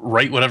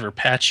 write whatever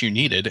patch you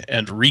needed,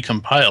 and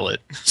recompile it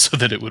so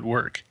that it would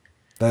work.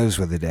 Those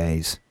were the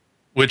days.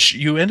 Which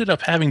you ended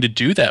up having to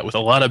do that with a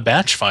lot of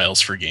batch files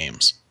for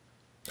games.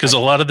 Because a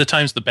lot of the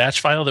times the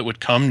batch file that would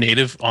come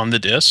native on the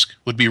disk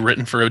would be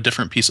written for a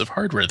different piece of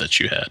hardware that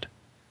you had.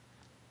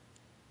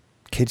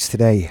 Kids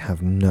today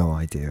have no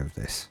idea of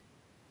this.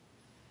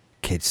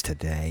 Kids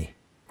today.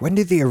 When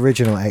did the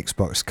original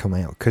Xbox come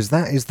out? Because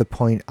that is the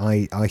point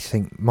I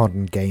think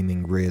modern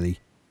gaming really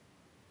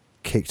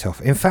kicked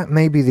off. In fact,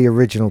 maybe the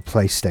original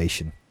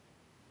PlayStation.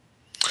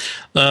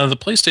 The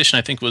PlayStation,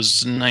 I think,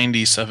 was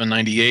 97,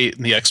 98,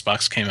 and the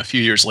Xbox came a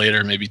few years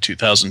later, maybe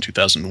 2000,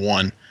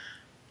 2001.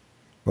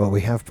 Well,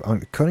 we have,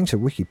 according to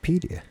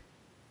Wikipedia.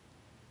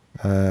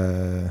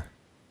 Oh,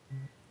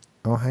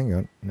 hang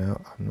on.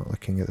 No, I'm not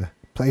looking at the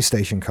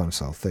PlayStation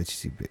console,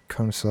 32-bit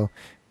console.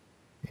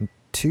 In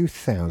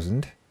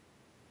 2000.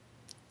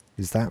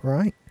 Is that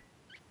right?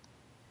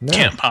 No.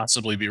 Can't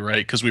possibly be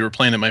right, because we were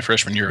playing it my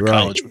freshman year of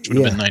college, which would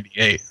have been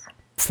 98.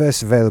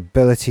 First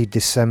availability,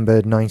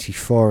 December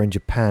 94 in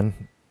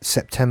Japan.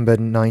 September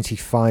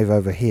 95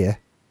 over here.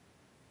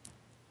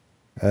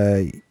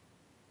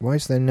 Why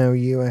is there no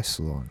US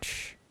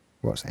launch?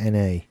 What's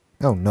NA?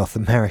 Oh, North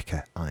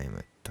America. I'm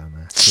a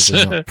dumbass. I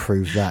did not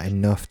prove that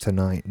enough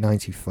tonight.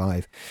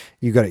 95.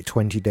 You got it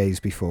 20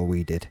 days before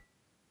we did.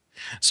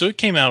 So it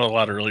came out a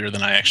lot earlier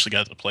than I actually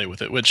got to play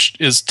with it, which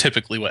is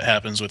typically what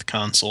happens with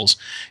consoles.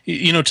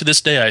 You know, to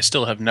this day, I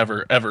still have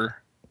never, ever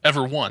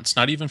once,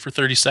 not even for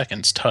 30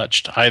 seconds,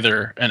 touched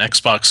either an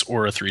Xbox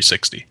or a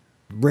 360.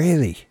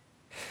 Really?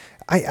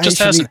 Just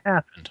hasn't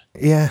happened.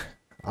 Yeah,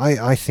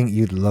 I think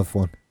you'd love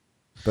one.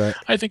 But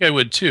I think I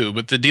would too,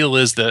 but the deal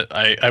is that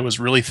I was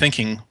really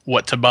thinking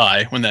what to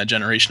buy when that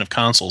generation of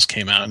consoles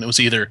came out, and it was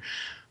either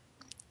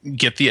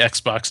get the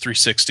Xbox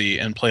 360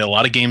 and play a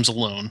lot of games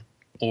alone,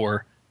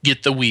 or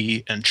get the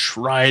Wii and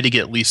try to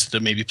get Lisa to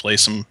maybe play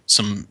some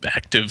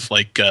active,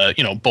 like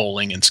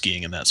bowling and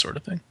skiing and that sort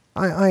of thing.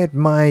 I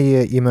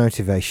admire your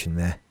motivation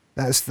there.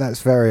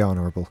 That's very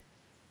honourable.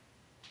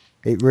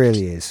 It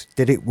really is.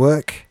 Did it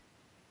work?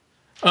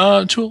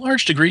 To a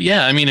large degree,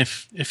 yeah. I mean,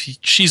 if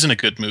she's in a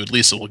good mood,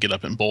 Lisa will get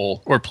up and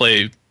bowl or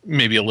play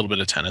maybe a little bit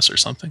of tennis or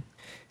something.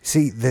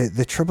 See,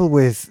 the trouble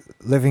with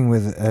living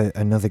with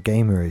another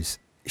gamer is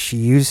she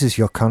uses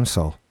your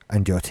console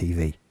and your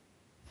TV.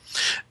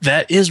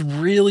 That is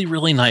really,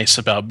 really nice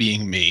about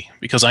being me,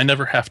 because I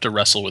never have to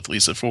wrestle with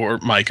Lisa for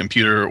my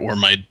computer or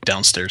my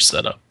downstairs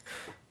setup.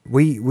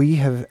 We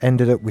have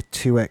ended up with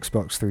 2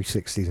 Xbox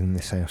 360s in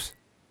this house.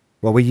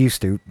 Well, we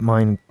used to.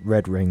 Mine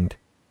red-ringed.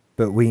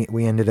 But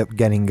we ended up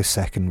getting a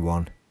second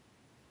one.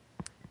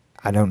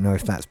 I don't know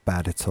if that's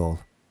bad at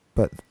all,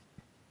 but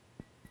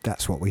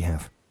that's what we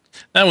have.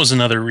 That was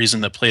another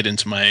reason that played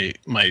into my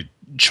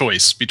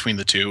choice between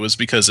the two, was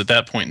because at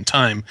that point in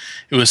time,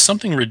 it was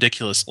something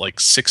ridiculous, like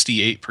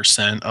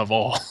 68% of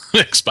all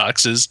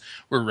Xboxes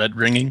were red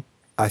ringing.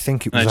 I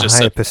think it was a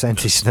higher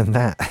percentage than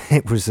that.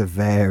 It was a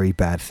very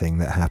bad thing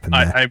that happened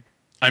there.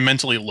 I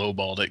mentally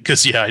lowballed it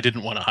because, I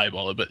didn't want to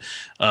highball it, but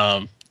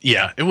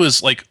it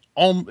was like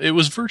it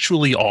was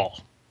virtually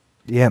all.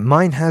 Yeah,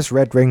 mine has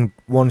red ring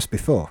once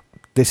before.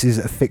 This is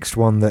a fixed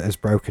one that has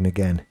broken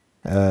again.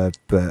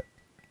 But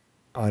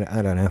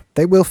I don't know.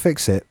 They will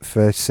fix it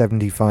for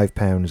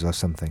 £75 or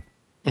something.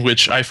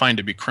 Which I find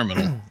to be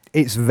criminal.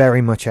 It's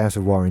very much out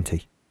of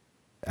warranty.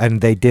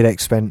 And they did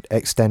extend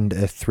a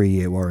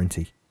 3-year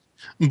warranty.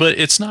 But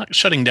it's not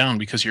shutting down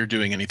because you're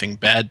doing anything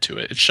bad to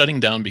it. It's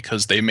shutting down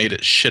because they made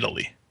it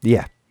shittily.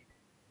 Yeah.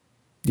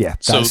 Yeah,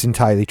 that's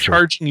entirely true.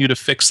 Charging you to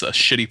fix a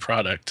shitty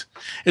product.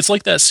 It's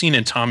like that scene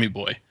in Tommy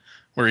Boy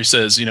where he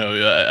says,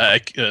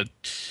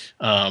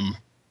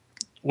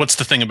 what's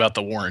the thing about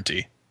the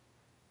warranty?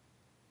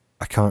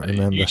 I can't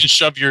remember. You just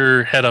shove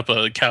your head up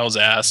a cow's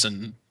ass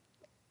and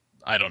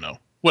I don't know.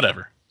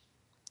 Whatever.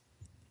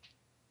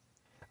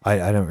 I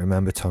don't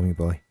remember Tommy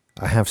Boy.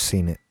 I have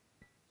seen it,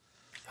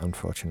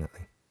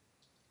 unfortunately.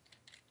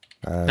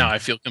 Now I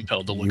feel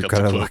compelled to look up the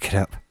quote. You've got to look it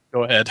up.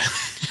 Go ahead.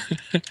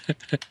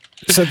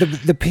 So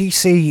the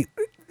PC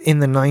in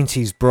the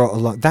 90s brought a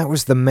lot. That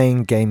was the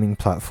main gaming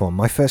platform.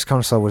 My first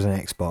console was an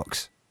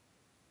Xbox.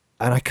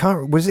 And I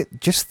can't... Was it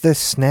just the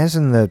SNES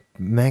and the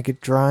Mega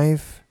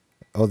Drive?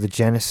 Or the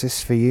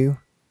Genesis for you?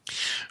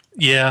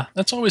 Yeah,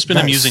 that's always been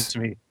amusing to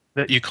me,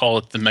 that you call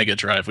it the Mega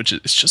Drive, which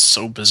is just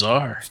so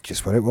bizarre. It's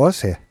just what it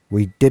was here.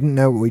 We didn't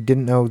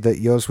know that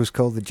yours was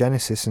called the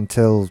Genesis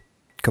until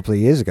a couple of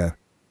years ago.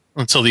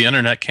 Until the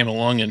internet came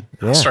along and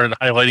started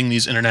highlighting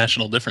these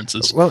international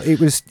differences. Well, it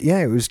was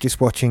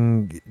just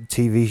watching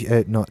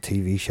not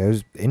TV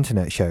shows,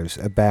 internet shows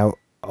about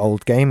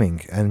old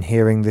gaming and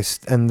hearing this,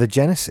 and the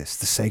Genesis,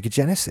 the Sega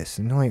Genesis.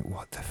 And I'm like,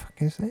 what the fuck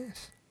is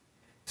this?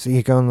 So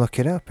you go and look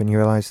it up and you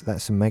realize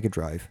that's a Mega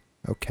Drive.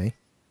 Okay.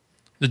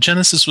 The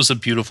Genesis was a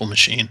beautiful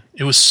machine.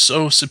 It was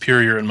so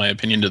superior, in my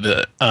opinion, to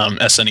the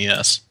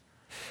SNES.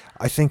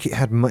 I think it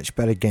had much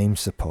better game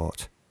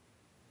support.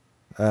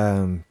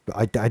 I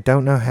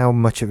don't know how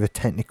much of a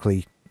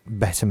technically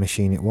better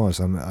machine it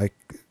was.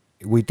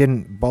 We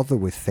didn't bother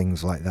with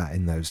things like that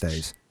in those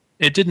days.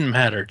 It didn't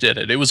matter, did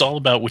it? It was all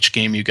about which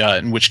game you got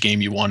and which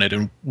game you wanted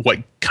and what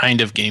kind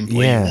of gameplay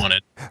you Yeah,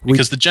 wanted. we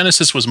Because the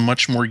Genesis was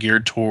much more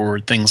geared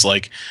toward things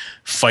like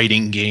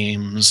fighting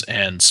games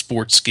and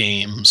sports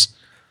games,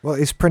 well,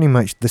 it's pretty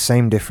much the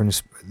same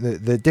difference.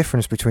 The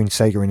difference between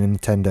Sega and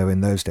Nintendo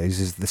in those days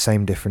is the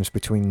same difference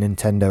between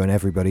Nintendo and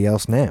everybody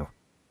else now.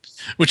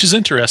 which is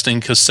interesting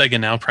because Sega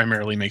now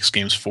primarily makes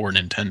games for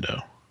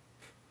Nintendo.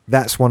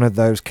 That's one of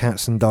those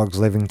cats and dogs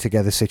living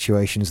together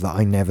situations that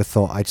I never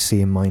thought I'd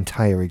see in my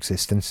entire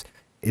existence.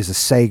 Is a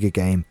Sega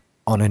game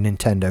on a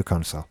Nintendo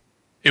console.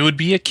 It would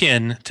be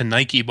akin to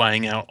Nike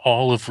buying out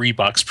all of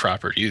Reebok's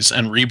properties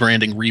and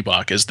rebranding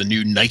Reebok as the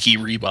new Nike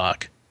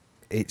Reebok.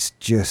 It's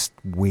just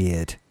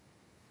weird.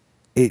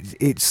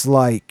 It's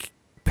like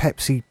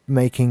Pepsi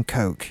making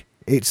Coke.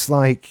 It's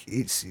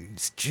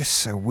just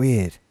so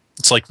weird.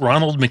 It's like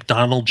Ronald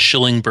McDonald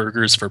shilling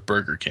burgers for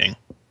Burger King.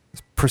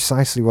 It's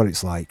precisely what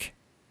it's like.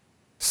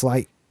 It's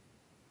like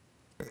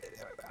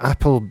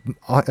Apple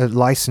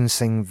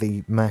licensing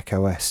the Mac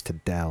OS to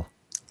Dell.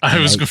 I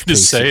was going to HTC.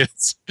 say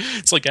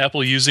it's like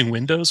Apple using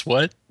Windows.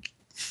 What?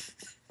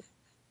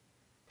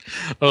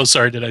 Oh,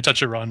 sorry, did I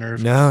touch a raw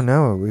nerve?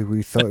 No,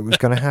 we thought it was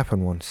going to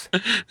happen once.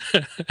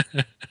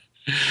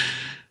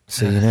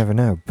 So you never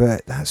know.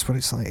 But that's what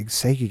it's like.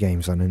 Sega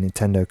games on a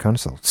Nintendo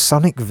console.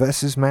 Sonic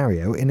versus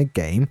Mario in a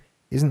game.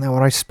 Isn't that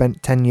what I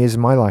spent 10 years of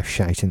my life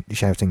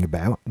shouting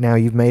about? Now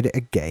you've made it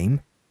a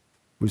game.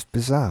 It was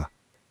bizarre.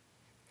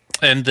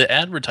 And the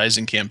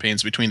advertising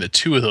campaigns between the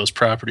two of those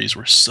properties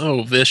were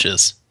so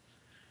vicious.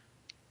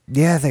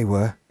 Yeah, they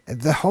were.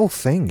 The whole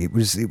thing, it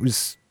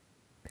was.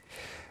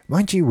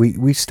 Mind you,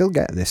 we still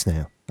get this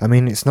now. I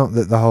mean, it's not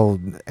that the whole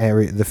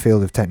area, the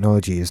field of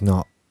technology is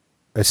not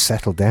as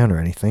settled down or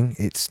anything.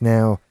 It's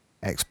now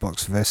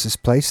Xbox versus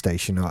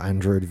PlayStation or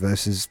Android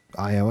versus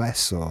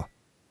iOS or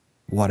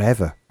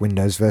whatever.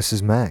 Windows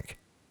versus Mac.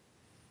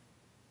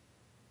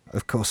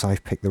 Of course,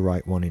 I've picked the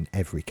right one in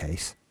every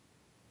case.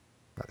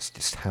 That's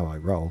just how I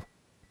roll.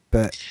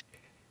 But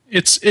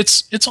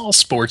It's all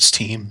sports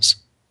teams.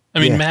 I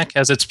mean, yeah, Mac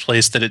has its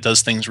place that it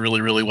does things really,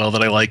 really well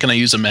that I like, and I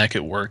use a Mac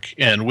at work.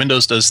 And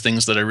Windows does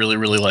things that I really,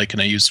 really like,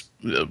 and I use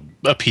a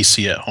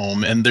PC at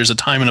home. And there's a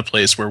time and a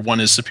place where one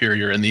is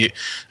superior, and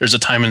there's a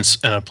time and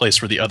a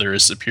place where the other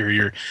is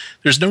superior.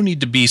 There's no need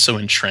to be so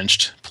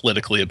entrenched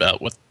politically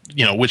about what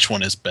which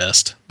one is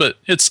best. But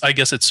I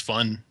guess it's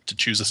fun to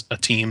choose a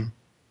team.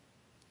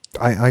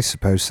 I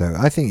suppose so.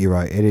 I think you're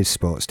right. It is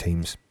sports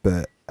teams,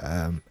 but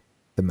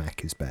the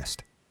Mac is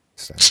best.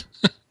 So.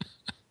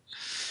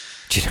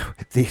 Do you know,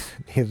 the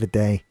other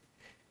day,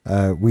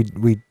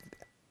 we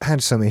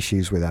had some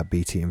issues with our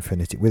BT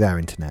Infinity, with our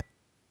internet,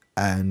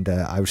 and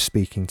I was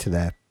speaking to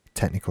their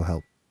technical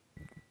help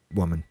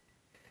woman,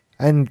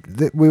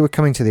 and we were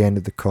coming to the end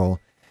of the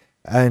call,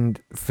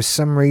 and for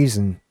some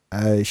reason,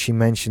 she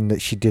mentioned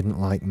that she didn't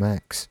like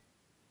Macs,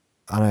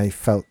 and I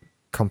felt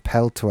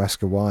compelled to ask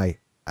her why,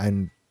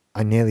 and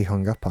I nearly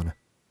hung up on her.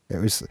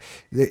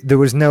 There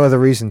was no other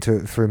reason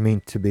for me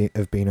to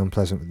have been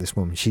unpleasant with this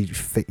woman. She,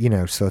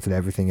 sorted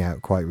everything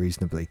out quite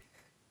reasonably,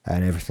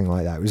 and everything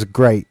like that. It was a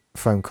great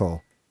phone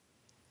call,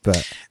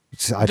 but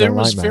I don't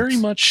like Macs. There was very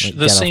much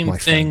the same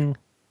thing.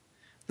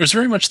 There's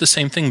very much the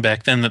same thing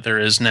back then that there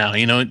is now.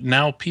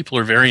 Now people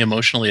are very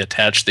emotionally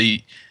attached.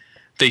 They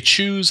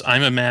choose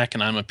I'm a Mac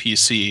and I'm a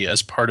PC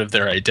as part of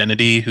their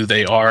identity, who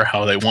they are,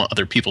 how they want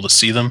other people to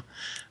see them.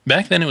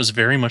 Back then, it was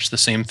very much the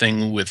same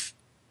thing with.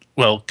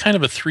 Well, kind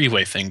of a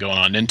three-way thing going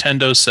on.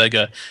 Nintendo,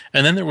 Sega,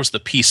 and then there was the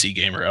PC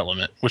gamer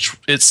element, which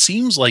it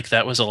seems like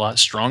that was a lot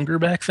stronger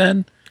back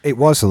then. It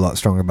was a lot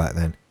stronger back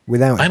then,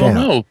 without a doubt. I don't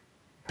know.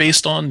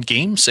 Based on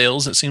game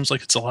sales, it seems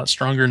like it's a lot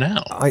stronger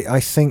now. I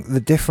think the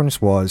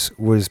difference was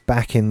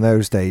back in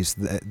those days,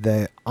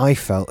 I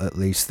felt at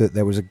least that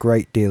there was a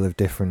great deal of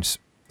difference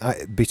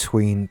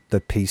between the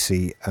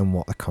PC and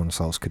what the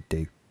consoles could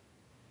do.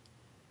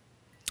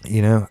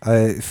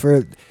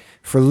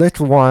 For a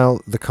little while,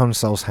 the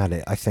consoles had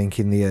it, I think,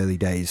 in the early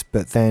days.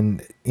 But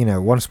then,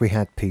 once we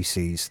had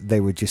PCs,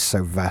 they were just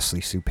so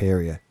vastly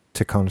superior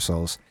to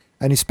consoles.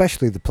 And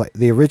especially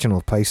the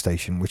original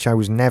PlayStation, which I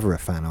was never a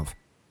fan of.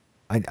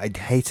 I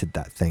hated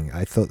that thing.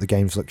 I thought the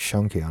games looked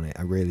shonky on it.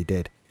 I really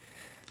did.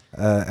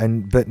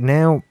 But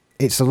now,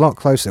 it's a lot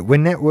closer.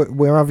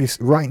 We're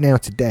obviously, right now,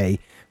 today,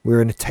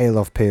 we're in a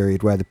tail-off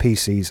period where the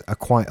PCs are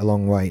quite a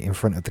long way in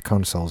front of the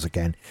consoles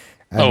again.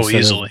 And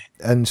easily.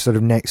 And sort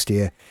of next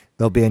year,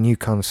 there'll be a new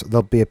console,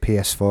 there'll be a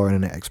PS4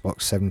 and an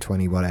Xbox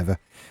 720, whatever,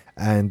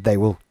 and they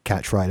will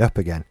catch right up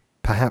again.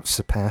 Perhaps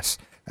surpass,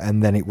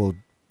 and then it will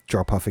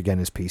drop off again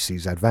as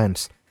PCs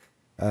advance.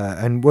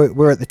 And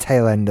we're at the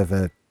tail end of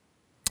a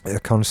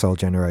console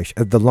generation,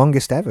 of the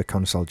longest ever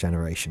console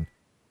generation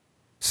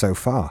so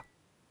far.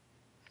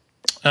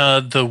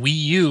 The Wii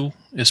U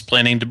is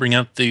planning to bring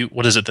out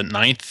the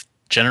ninth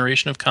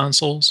generation of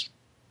consoles?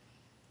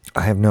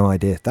 I have no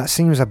idea. That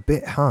seems a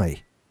bit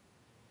high.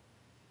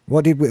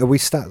 What did we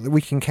start?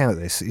 We can count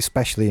this,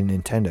 especially in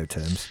Nintendo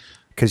terms,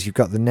 because you've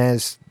got the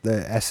NES,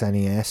 the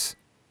SNES.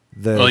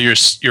 Well,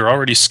 you're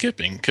already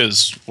skipping,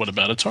 because what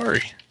about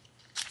Atari?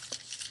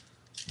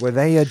 Were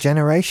they a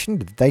generation?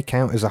 Did they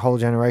count as a whole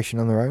generation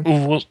on their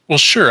own? Well,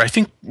 sure. I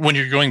think when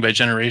you're going by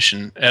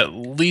generation, at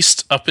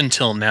least up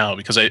until now,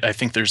 because I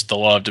think there's the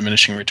law of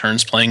diminishing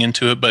returns playing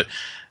into it, but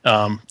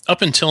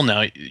up until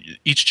now,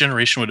 each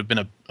generation would have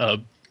been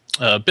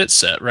a bit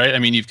set, right? I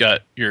mean, you've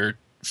got your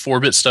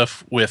 4-bit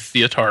stuff with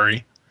the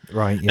Atari,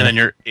 Right, and yeah. then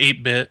your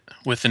 8-bit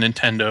with the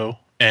Nintendo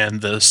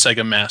and the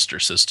Sega Master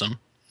System,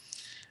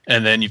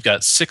 and then you've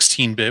got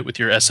 16-bit with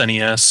your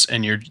SNES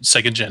and your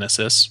Sega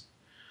Genesis.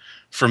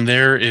 From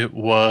there, it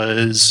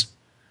was,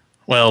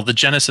 well, the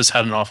Genesis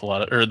had an awful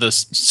lot of, or the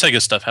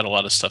Sega stuff had a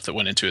lot of stuff that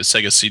went into it.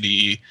 Sega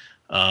CD,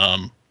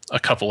 a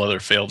couple other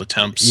failed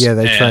attempts. Yeah,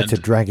 they tried to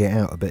and drag it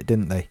out a bit,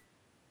 didn't they?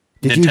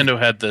 Did you? Nintendo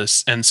had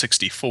this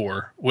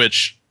N64,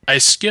 which I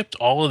skipped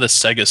all of the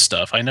Sega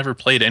stuff. I never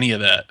played any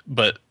of that,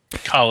 but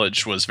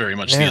college was very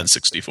much the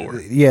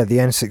N64. Yeah, the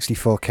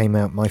N64 came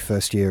out my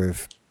first year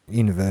of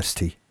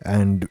university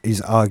and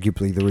is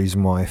arguably the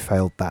reason why I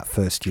failed that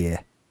first year.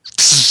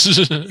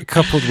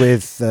 Coupled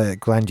with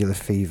glandular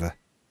fever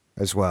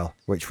as well,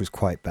 which was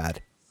quite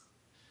bad.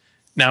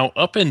 Now,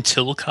 up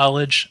until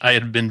college, I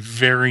had been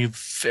very,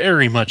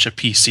 very much a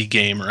PC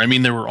gamer. I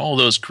mean, there were all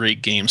those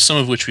great games, some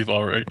of which we've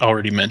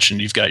already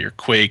mentioned. You've got your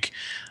Quake,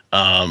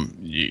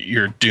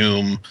 your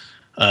Doom,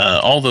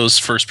 all those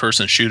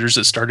first-person shooters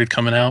that started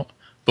coming out.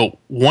 But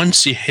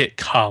once you hit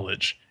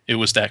college, it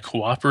was that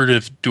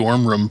cooperative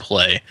dorm room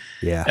play.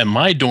 Yeah. And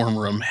my dorm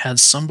room had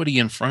somebody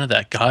in front of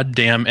that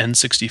goddamn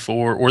N64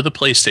 or the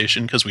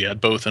PlayStation, because we had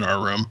both in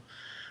our room.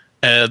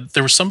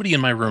 There was somebody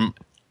in my room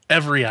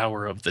every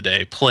hour of the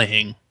day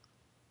playing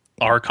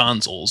our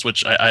consoles,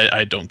 which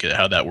I don't get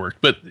how that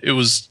worked. But it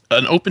was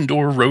an open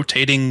door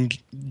rotating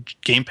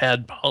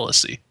gamepad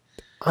policy.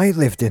 I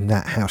lived in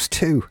that house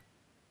too.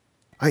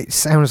 It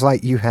sounds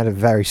like you had a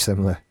very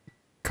similar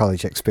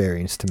college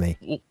experience to me.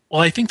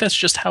 Well, I think that's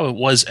just how it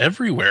was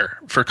everywhere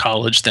for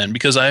college then,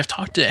 because I've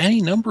talked to any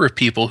number of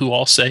people who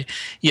all say,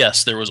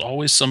 yes, there was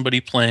always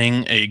somebody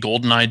playing a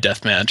GoldenEye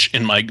deathmatch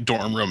in my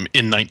dorm room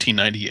in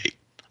 1998.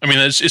 I mean,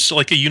 it's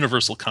like a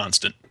universal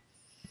constant.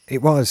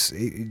 It was.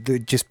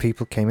 Just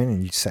people came in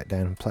and you sat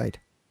down and played.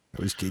 It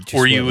was just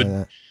or you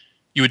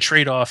would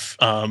trade off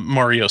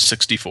Mario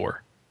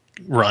 64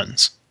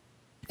 runs,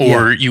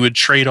 or you would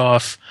trade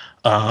off.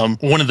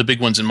 One of the big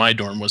ones in my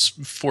dorm was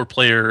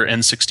 4-player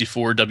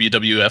N64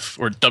 WWF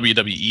or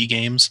WWE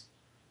games.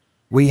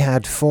 We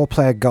had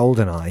 4-player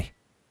GoldenEye,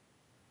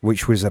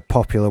 which was a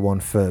popular one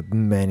for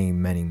many,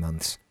 many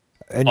months.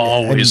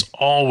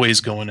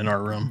 Always going in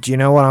our room. Do you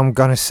know what I'm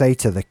going to say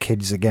to the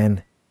kids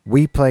again?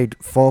 We played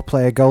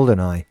 4-player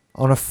GoldenEye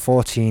on a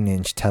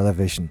 14-inch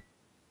television.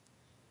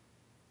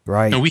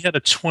 Right? No, we had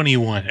a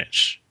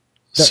 21-inch.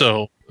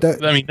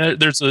 I mean,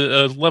 there's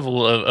a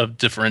level of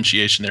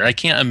differentiation there. I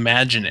can't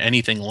imagine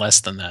anything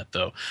less than that,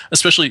 though.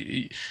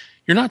 Especially,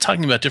 you're not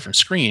talking about different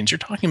screens. You're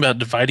talking about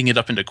dividing it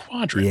up into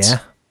quadrants.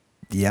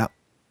 Yeah.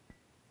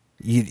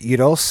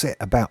 You'd all sit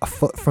about a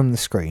foot from the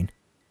screen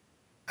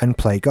and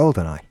play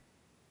GoldenEye.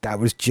 That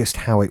was just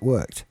how it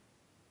worked.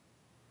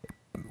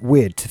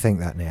 Weird to think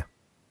that now.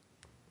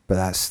 But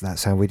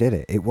that's how we did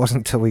it. It wasn't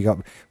until we got...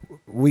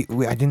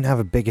 I didn't have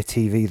a bigger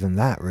TV than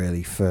that,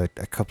 really, for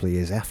a couple of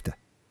years after.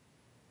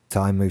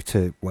 So I moved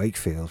to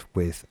Wakefield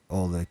with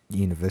all the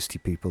university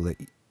people that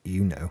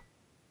you know.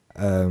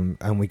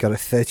 And we got a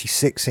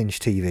 36-inch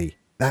TV.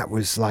 That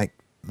was like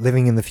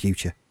living in the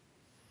future.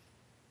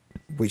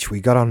 Which we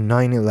got on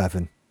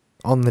 9/11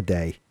 on the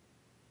day.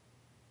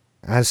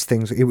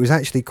 It was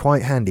actually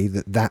quite handy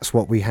that's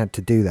what we had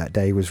to do that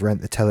day, was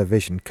rent the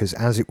television, because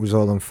as it was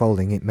all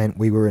unfolding, it meant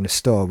we were in a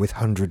store with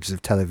hundreds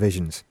of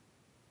televisions,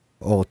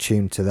 all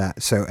tuned to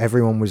that. So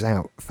everyone was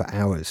out for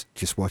hours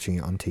just watching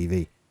it on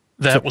TV.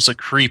 That was a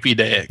creepy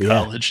day at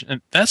college,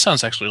 and that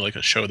sounds actually like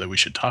a show that we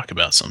should talk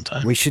about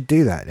sometime. We should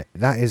do that.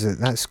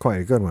 That's quite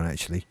a good one,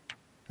 actually,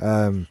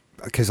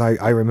 because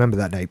I remember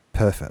that day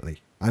perfectly.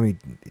 I mean,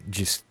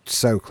 just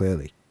so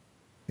clearly.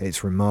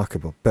 It's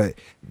remarkable. But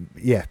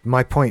yeah,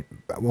 my point,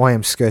 why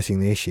I'm skirting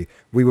the issue,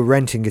 we were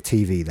renting a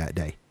TV that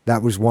day.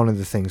 That was one of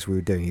the things we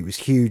were doing. It was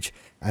huge,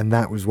 and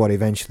that was what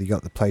eventually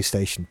got the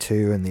PlayStation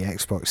 2 and the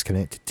Xbox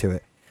connected to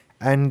it.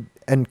 And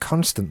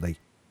constantly,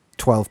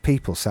 12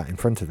 people sat in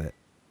front of it,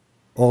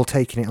 all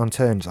taking it on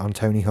turns on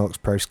Tony Hawk's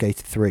Pro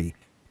Skater 3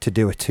 to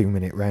do a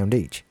 2-minute round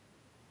each.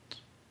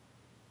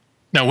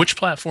 Now, which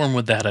platform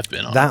would that have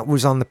been on? That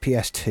was on the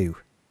PS2.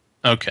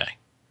 Okay.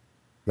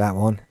 That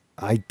one.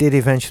 I did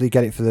eventually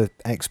get it for the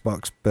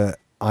Xbox, but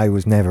I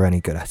was never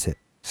any good at it,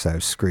 so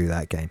screw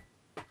that game.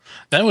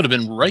 That would have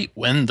been right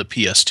when the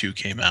PS2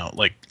 came out,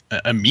 like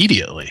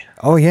immediately.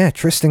 Oh yeah,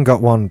 Tristan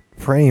got one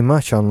pretty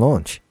much on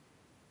launch.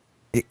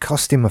 It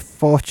cost him a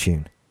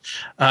fortune.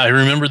 I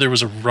remember there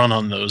was a run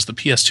on those. The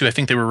PS2, I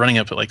think they were running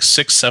up at like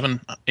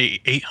 $600,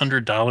 $700,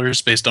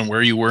 $800 based on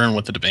where you were and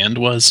what the demand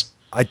was.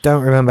 I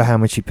don't remember how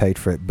much he paid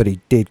for it, but he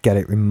did get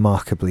it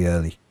remarkably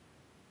early.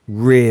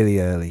 Really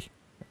early.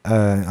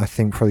 I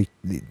think probably,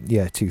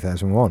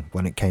 2001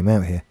 when it came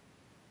out here.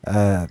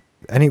 And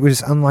it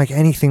was unlike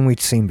anything we'd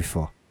seen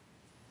before.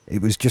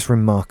 It was just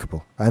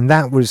remarkable. And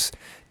that was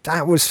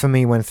That was for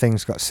me when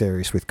things got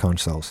serious with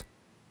consoles,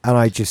 and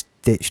I just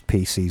ditched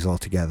PCs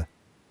altogether.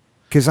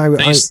 Because Now I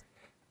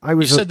you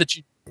was a, said that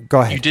go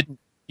you ahead. didn't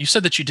you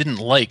said that you didn't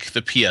like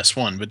the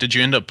PS1, but did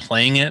you end up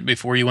playing it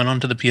before you went on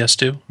to the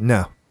PS2?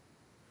 No,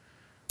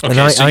 and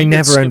Okay, so I you had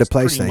never owned a skipped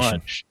pretty PlayStation.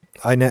 much.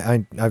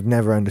 I've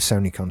never owned a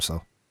Sony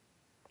console.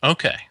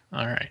 Okay,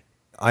 all right.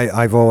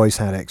 I've always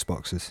had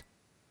Xboxes.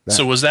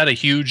 So That was that a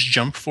huge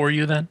jump for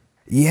you then?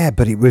 Yeah,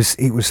 but it was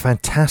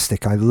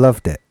fantastic. I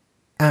loved it.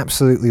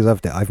 Absolutely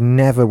loved it. I've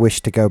never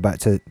wished to go back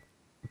to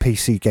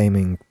PC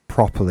gaming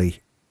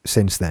properly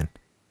since then.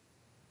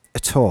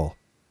 At all.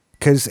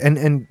 Cause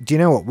and do you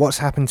know what? What's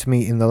happened to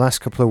me in the last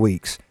couple of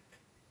weeks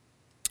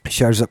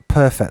shows up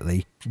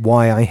perfectly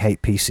why I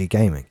hate PC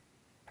gaming.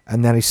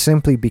 And that is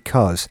simply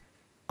because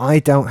I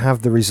don't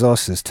have the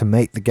resources to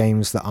make the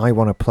games that I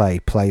want to play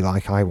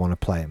like I want to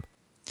play them.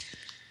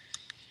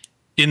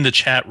 In the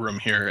chat room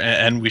here,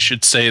 and we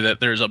should say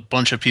that there's a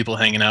bunch of people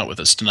hanging out with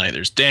us tonight.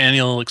 There's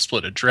Daniel,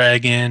 Exploded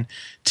Dragon,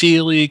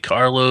 Teely,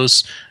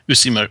 Carlos,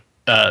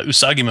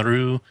 Usagi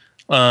Maru,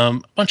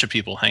 a bunch of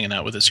people hanging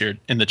out with us here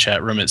in the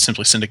chat room at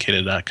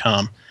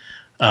simplysyndicated.com.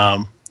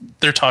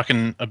 They're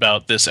talking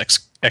about this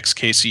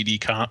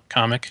XKCD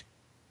comic.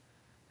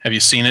 Have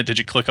you seen it? Did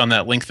you click on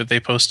that link that they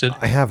posted?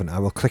 I haven't. I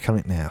will click on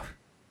it now.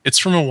 It's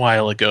from a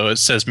while ago. It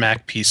says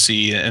Mac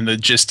PC, and the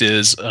gist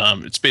is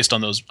it's based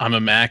on those "I'm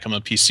a Mac, I'm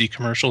a PC"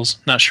 commercials.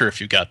 Not sure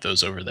if you got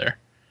those over there.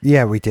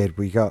 Yeah, we did.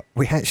 We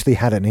actually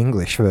had an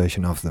English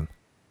version of them.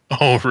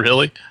 Oh,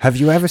 really? Have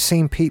you ever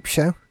seen Peep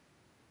Show?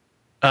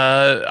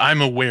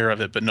 I'm aware of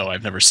it, but no,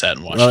 I've never sat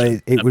and watched Well,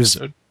 an it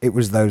episode.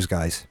 was those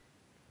guys.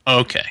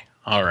 Okay,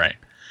 all right.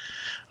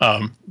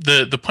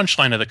 The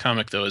punchline of the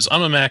comic though is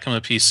I'm a Mac, I'm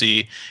a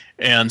PC,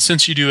 and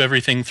since you do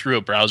everything through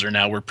a browser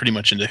now, we're pretty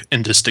much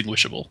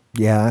indistinguishable.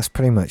 Yeah, that's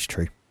pretty much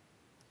true.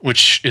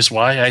 Which is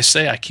why I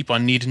say I keep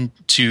on needing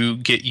to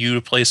get you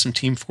to play some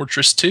Team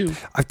Fortress 2.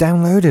 I've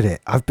downloaded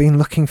it. I've been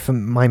looking for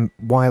my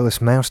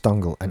wireless mouse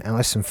dongle, and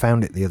Alison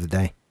found it the other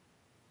day.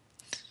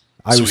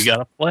 We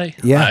gotta play.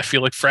 Yeah. I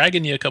feel like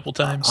fragging you a couple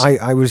times.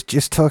 I was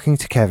just talking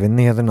to Kevin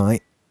the other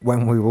night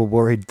when we were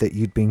worried that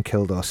you'd been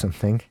killed or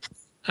something.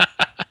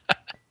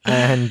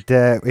 And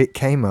it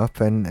came up,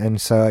 and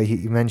so he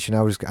mentioned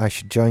I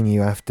should join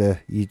you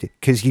after you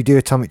because you do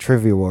Atomic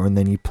Trivia War and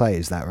then you play.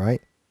 Is that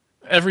right?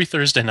 Every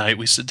Thursday night,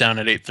 we sit down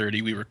at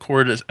 8:30. We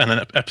record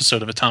an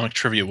episode of Atomic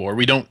Trivia War.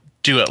 We don't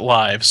do it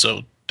live,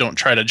 so don't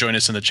try to join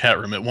us in the chat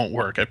room. It won't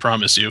work, I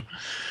promise you.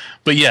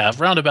 But yeah,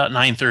 around about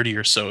 9:30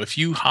 or so, if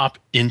you hop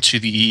into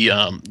the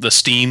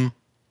Steam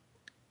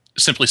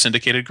Simply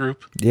Syndicated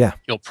group, Yeah,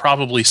 you'll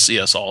probably see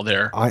us all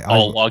there,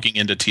 all logging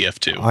into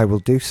TF2. I will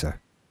do so.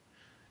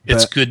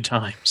 It's good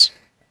times.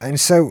 And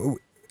so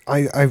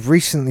I've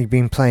recently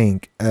been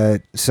playing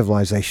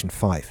Civilization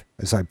 5,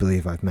 as I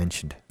believe I've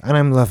mentioned, and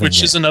I'm loving it.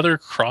 Which is another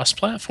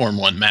cross-platform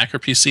one, Mac or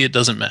PC, it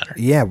doesn't matter.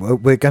 Yeah,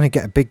 we're going to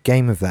get a big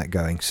game of that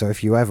going, so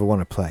if you ever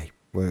want to play,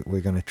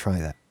 we're going to try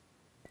that.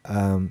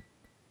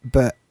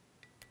 But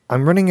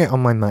I'm running it on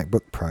my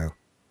MacBook Pro,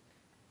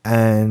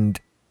 and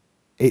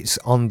it's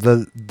on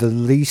the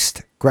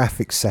least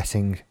graphics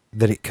setting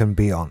that it can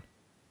be on.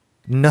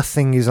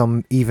 Nothing is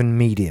on even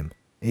medium.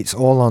 It's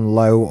all on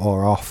low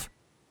or off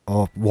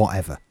or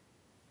whatever.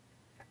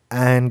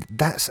 And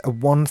that's a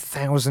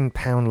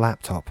 £1,000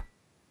 laptop.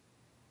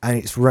 And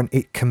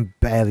it can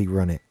barely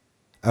run it.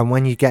 And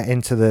when you get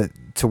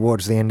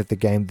towards the end of the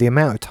game, the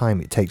amount of time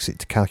it takes it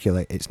to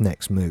calculate its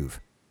next move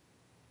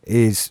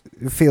it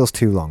feels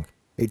too long.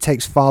 It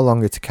takes far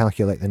longer to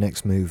calculate the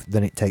next move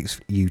than it takes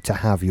you to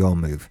have your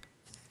move.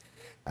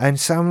 And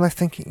so I'm left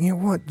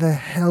thinking, what the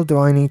hell do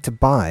I need to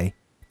buy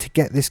to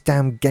get this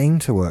damn game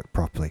to work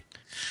properly?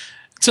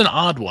 It's an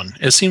odd one.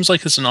 It seems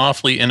like it's an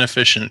awfully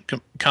inefficient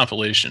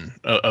compilation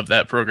of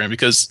that program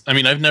because, I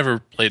mean, I've never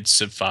played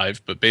Civ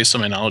 5, but based on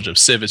my knowledge of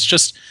Civ, it's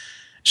just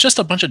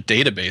a bunch of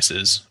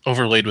databases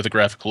overlaid with a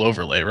graphical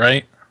overlay,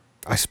 right?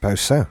 I suppose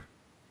so.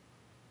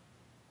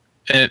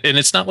 And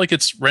it's not like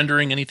it's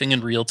rendering anything in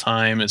real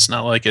time. It's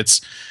not like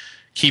it's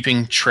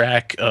keeping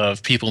track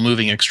of people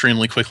moving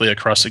extremely quickly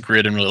across the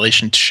grid in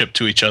relationship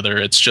to each other.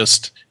 It's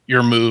just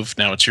your move,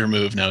 now it's your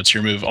move, now it's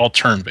your move, all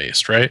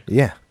turn-based, right?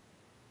 Yeah.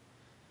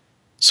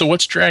 So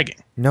what's dragging?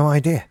 No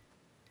idea.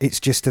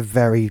 It's just a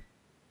very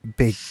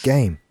big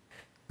game.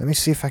 Let me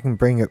see if I can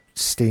bring up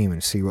Steam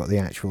and see what the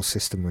actual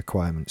system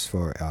requirements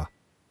for it are.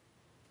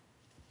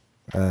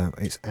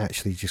 It's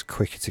actually just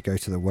quicker to go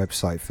to the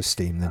website for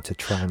Steam than to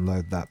try and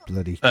load that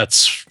bloody...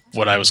 That's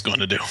what I was going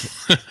to do.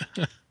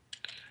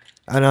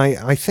 And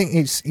I think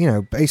it's,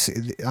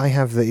 basically,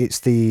 it's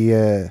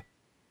the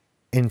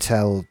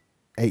Intel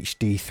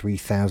HD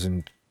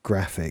 3000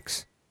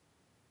 graphics,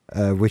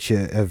 which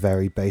are a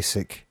very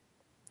basic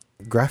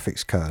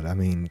graphics card. I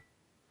mean,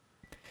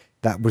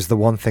 that was the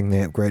one thing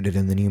they upgraded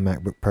in the new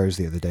MacBook Pros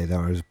the other day that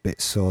I was a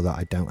bit sore that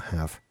I don't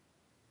have,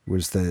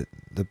 was the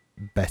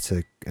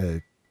better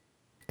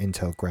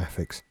Intel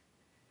graphics.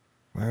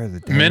 Where are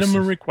the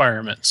Minimum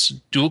requirements: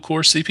 dual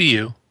core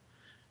CPU,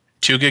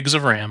 2 gigs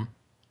of RAM,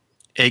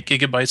 8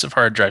 gigabytes of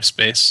hard drive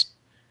space,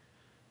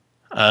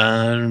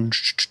 Um,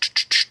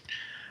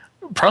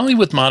 Probably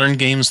with modern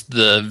games,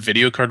 the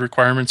video card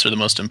requirements are the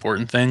most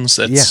important things.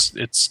 Yeah.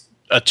 It's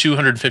a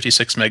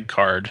 256 meg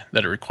card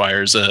that it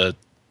requires a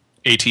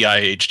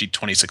ATI HD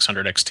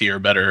 2600 XT or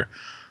better,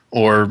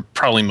 or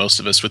probably most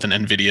of us with an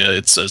NVIDIA,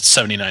 it's a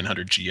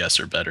 7900 GS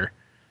or better.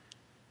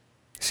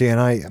 See,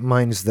 and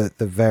mine's the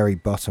very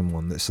bottom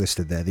one that's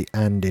listed there, the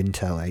and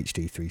Intel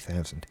HD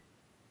 3000.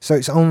 So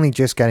it's only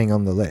just getting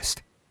on the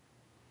list.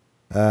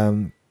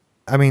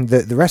 I mean,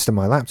 the rest of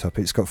my laptop,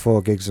 it's got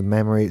 4 gigs of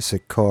memory. It's a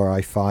Core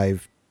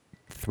i5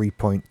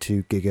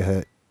 3.2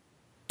 gigahertz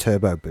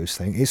turbo boost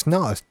thing. It's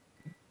not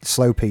a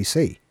slow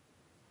PC.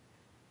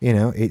 You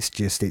know, it's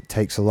just it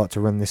takes a lot to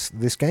run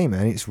this game,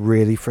 and it's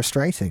really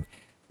frustrating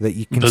that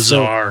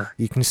Bizarre.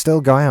 you can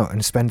still go out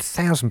and spend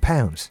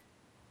 £1,000.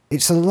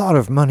 It's a lot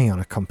of money on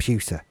a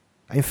computer.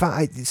 In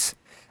fact, it's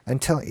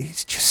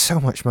just so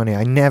much money.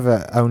 I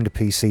never owned a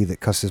PC that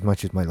cost as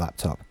much as my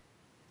laptop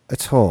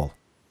at all,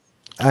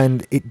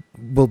 and it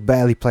will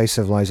barely play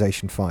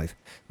Civilization 5.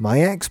 My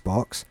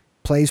Xbox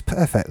plays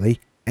perfectly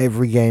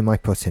every game I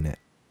put in it.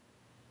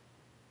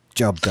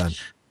 Job done.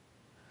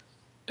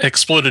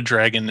 Exploded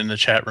Dragon in the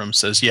chat room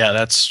says, "Yeah,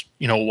 that's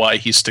why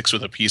he sticks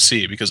with a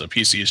PC because a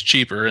PC is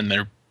cheaper and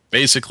they're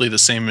basically the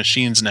same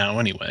machines now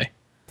anyway."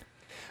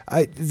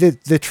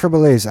 The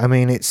trouble is, I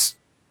mean, it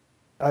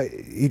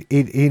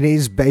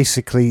is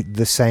basically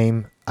the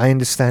same. I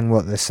understand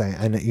what they're saying,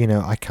 and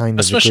I kind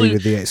of agree Especially,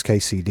 with the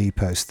XKCD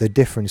post. The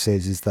difference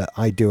is that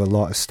I do a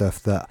lot of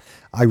stuff that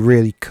I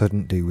really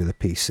couldn't do with a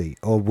PC,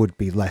 or would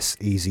be less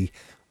easy.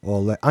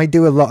 I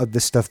do a lot of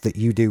the stuff that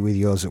you do with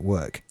yours at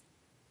work.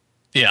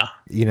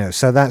 yeah.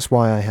 So that's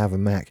why I have a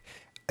Mac.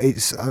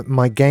 It's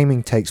my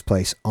gaming takes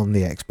place on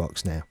the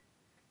Xbox now,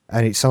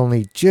 and it's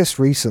only just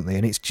recently,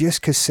 and it's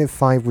just because Civ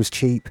 5 was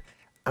cheap.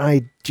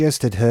 I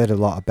just had heard a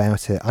lot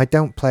about it. I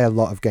don't play a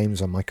lot of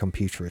games on my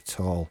computer at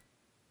all,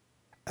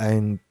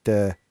 and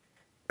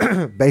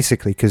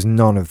basically because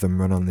none of them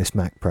run on this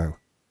Mac Pro,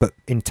 but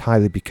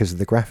entirely because of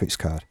the graphics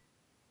card.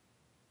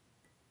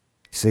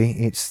 See,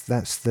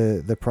 that's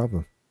the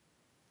problem.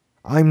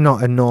 I'm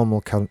not a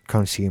normal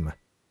consumer.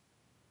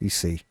 You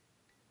see,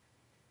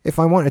 if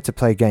I wanted to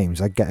play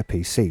games, I'd get a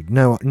PC.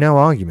 No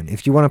argument.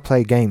 If you want to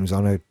play games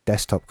on a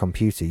desktop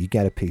computer, you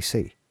get a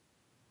PC,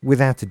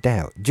 without a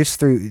doubt, just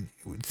through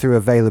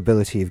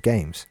availability of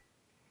games.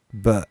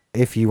 But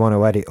if you want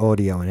to edit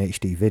audio and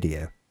HD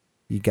video,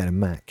 you get a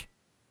Mac.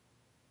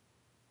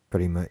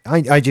 Pretty much.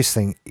 I just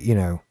think,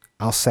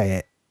 I'll say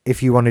it.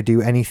 If you want to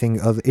do anything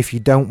other, if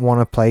you don't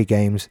want to play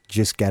games,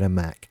 just get a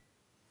Mac.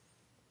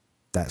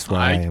 That's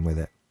where I am with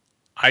it.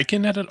 I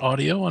can edit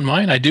audio on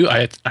mine. I do.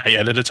 I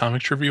edit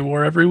Atomic Trivia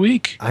War every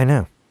week. I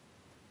know.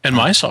 And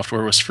my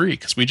software was free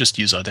because we just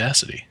use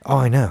Audacity. Oh,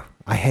 I know.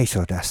 I hate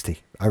Audacity.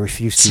 I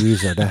refuse to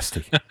use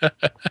Audacity.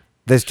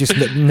 There's just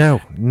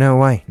no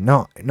way.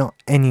 Not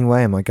any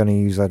way am I going to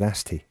use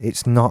Audacity.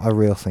 It's not a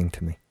real thing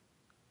to me.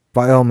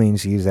 By all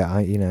means, use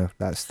it.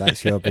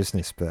 That's your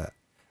business. But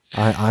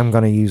I'm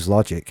going to use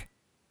Logic,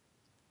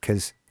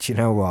 because do you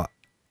know what?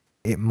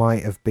 It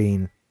might have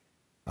been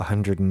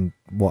 100 and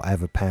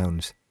whatever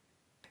pounds,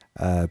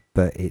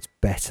 but it's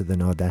better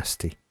than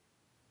Audacity.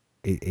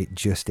 It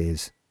just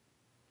is.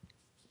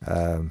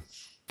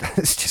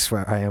 That's just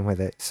where I am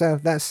with it. So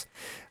that's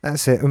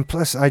it. And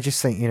plus, I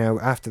just think,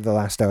 after the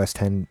last OS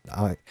 10,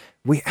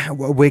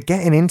 we're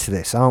getting into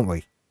this, aren't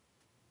we?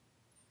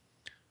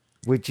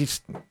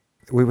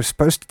 We were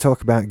supposed to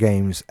talk about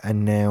games,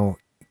 and now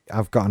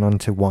I've gotten on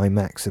to why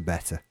Macs are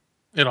better.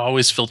 It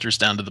always filters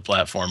down to the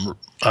platform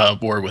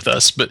war with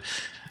us. But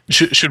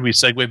should we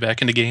segue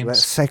back into games?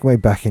 Let's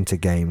segue back into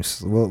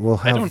games. We'll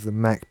have the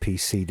Mac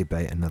PC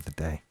debate another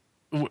day.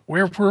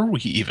 Where were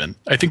we even?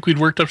 I think we'd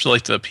worked up to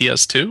like the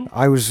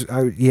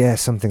PS2. Yeah,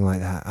 something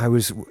like that.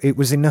 It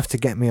was enough to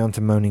get me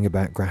onto moaning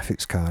about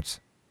graphics cards.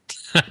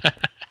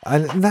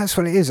 And that's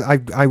what it is.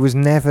 I was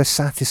never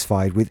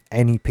satisfied with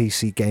any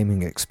PC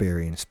gaming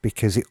experience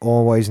because it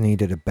always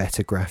needed a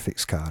better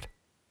graphics card.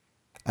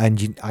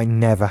 And I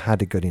never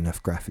had a good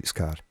enough graphics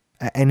card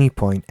at any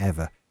point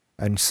ever.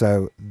 And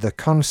so the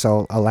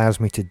console allows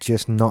me to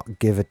just not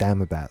give a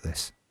damn about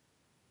this.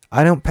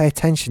 I don't pay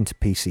attention to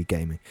PC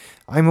gaming.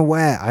 I'm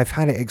aware, I've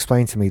had it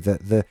explained to me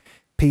that the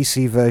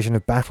PC version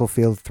of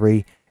Battlefield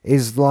 3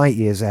 is light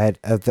years ahead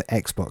of the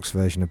Xbox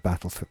version of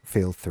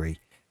Battlefield 3.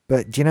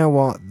 But do you know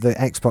what? The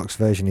Xbox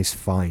version is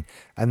fine.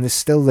 And there's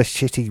still the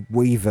shitty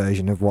Wii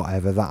version of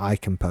whatever that I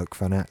can poke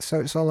fun at. So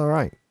it's all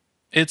alright.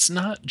 It's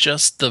not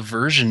just the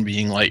version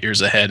being light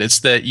years ahead. It's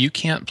that you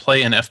can't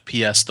play an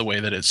FPS the way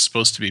that it's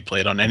supposed to be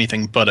played on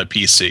anything but a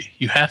PC.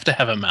 You have to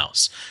have a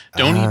mouse.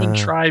 Don't even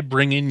try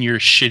bringing your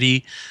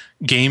shitty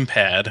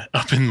gamepad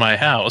up in my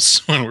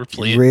house when we're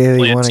playing. You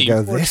really want to Team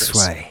go Fortress. this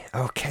way?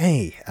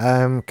 Okay.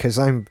 Because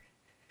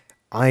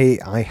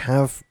I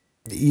have.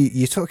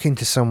 You're talking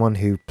to someone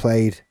who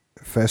played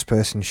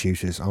first-person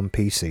shooters on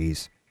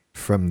PCs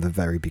from the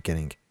very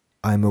beginning.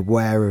 I'm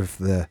aware of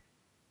the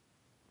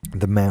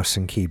mouse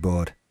and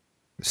keyboard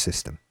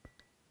system,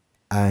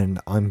 and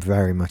I'm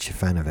very much a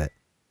fan of it.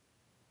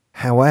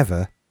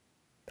 However,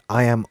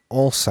 I am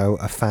also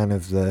a fan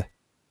of the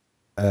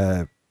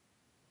uh,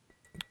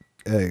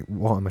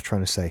 what am I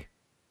trying to say?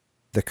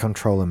 The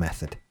controller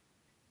method.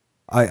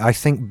 I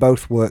think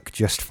both work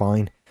just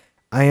fine.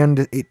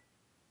 It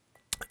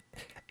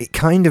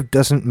kind of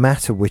doesn't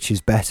matter which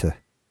is better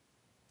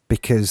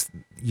because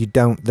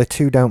the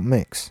two don't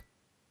mix.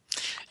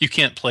 You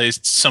can't play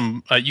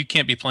you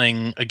can't be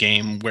playing a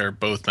game where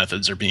both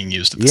methods are being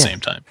used at the Yeah.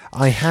 same time.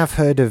 I have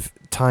heard of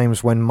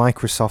times when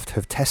Microsoft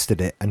have tested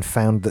it and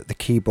found that the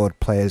keyboard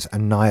players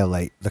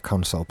annihilate the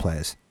console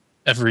players.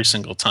 Every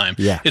single time.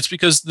 Yeah. It's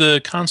because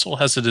the console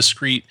has a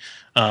discrete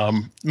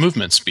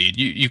movement speed.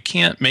 You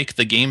can't make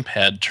the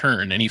gamepad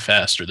turn any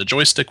faster. The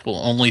joystick will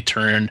only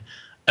turn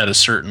at a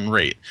certain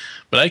rate.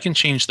 But I can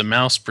change the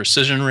mouse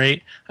precision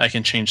rate. I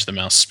can change the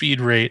mouse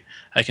speed rate.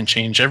 I can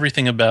change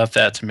everything about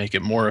that to make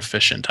it more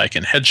efficient. I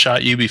can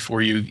headshot you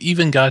before you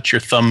even got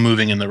your thumb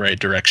moving in the right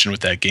direction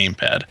with that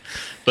gamepad.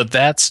 But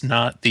that's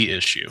not the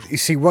issue. You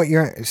see,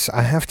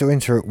 I have to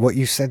interrupt. What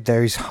you said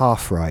there is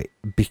half right,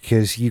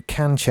 because you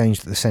can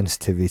change the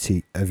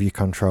sensitivity of your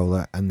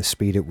controller and the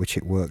speed at which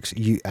it works.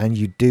 You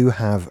do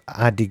have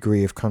a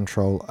degree of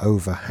control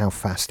over how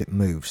fast it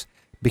moves,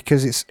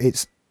 because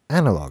it's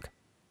analog.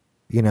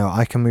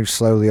 I can move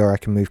slowly or I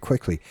can move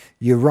quickly.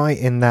 You're right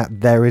in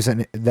that there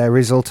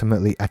is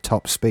ultimately a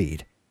top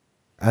speed,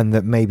 and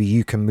that maybe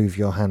you can move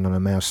your hand on a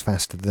mouse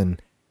faster than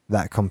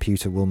that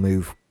computer will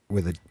move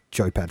with a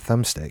joypad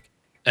thumbstick.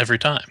 Every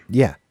time.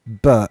 Yeah,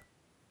 but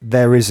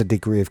there is a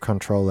degree of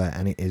control there,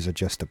 and it is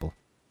adjustable.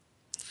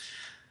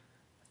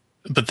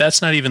 But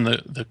that's not even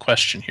the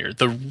question here.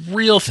 The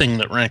real thing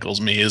that rankles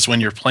me is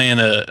when you're playing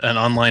an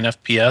online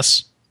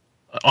FPS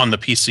on the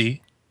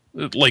PC.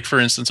 Like, for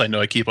instance, I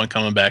know I keep on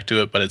coming back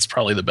to it, but it's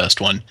probably the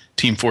best one,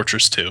 Team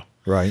Fortress 2.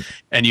 Right.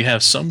 And you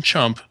have some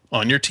chump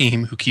on your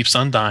team who keeps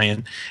on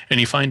dying, and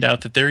you find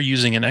out that they're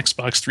using an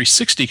Xbox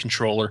 360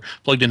 controller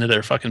plugged into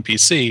their fucking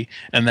PC,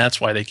 and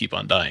that's why they keep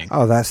on dying.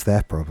 Oh, that's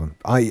their problem.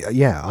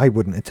 I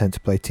wouldn't attempt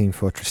to play Team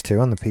Fortress 2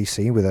 on the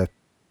PC with an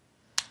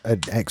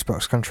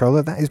Xbox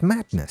controller. That is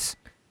madness.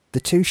 The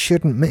two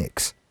shouldn't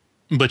mix.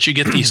 But you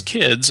get these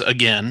kids,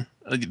 again,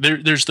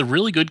 there's the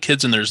really good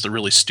kids and there's the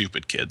really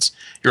stupid kids.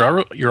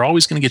 You're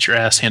always going to get your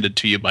ass handed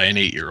to you by an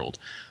 8-year-old.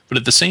 But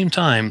at the same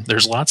time,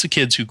 there's lots of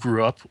kids who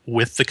grew up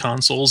with the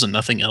consoles and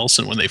nothing else,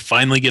 and when they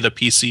finally get a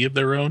PC of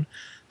their own,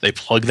 they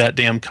plug that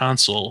damn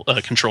console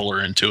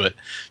controller into it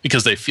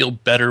because they feel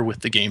better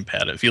with the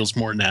gamepad. It feels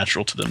more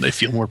natural to them. They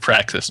feel more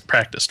practiced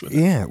with it.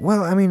 Yeah,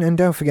 well, I mean, and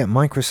don't forget,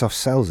 Microsoft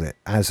sells it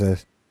as a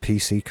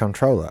PC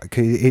controller.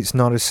 It's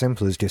not as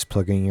simple as just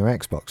plugging your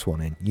Xbox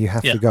One in. You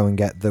have to go and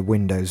get the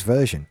Windows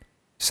version.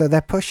 So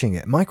they're pushing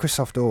it.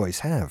 Microsoft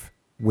always have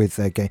with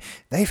their game.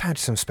 They've had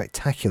some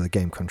spectacular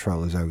game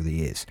controllers over the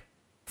years.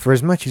 For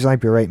as much as I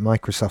berate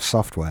Microsoft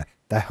software,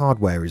 their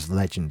hardware is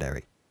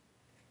legendary.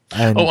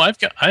 And I've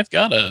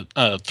got a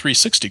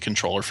 360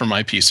 controller for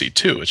my PC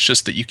too. It's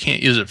just that you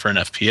can't use it for an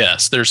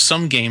FPS. There's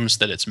some games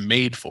that it's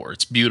made for.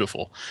 It's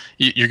beautiful.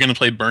 You're going to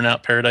play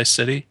Burnout Paradise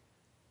City?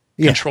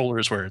 Yeah. Controller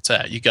is where it's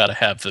at. You got to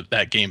have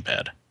that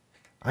gamepad.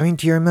 I mean,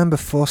 do you remember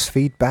force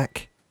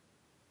feedback?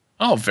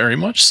 Oh, very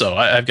much so.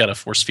 I've got a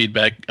force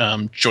feedback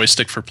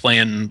joystick for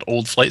playing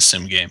old flight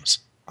sim games.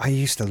 I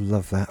used to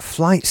love that.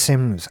 Flight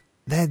sims,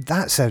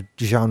 that's a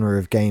genre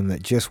of game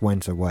that just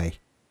went away.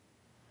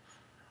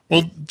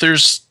 Well,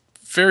 there's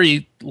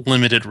very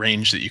limited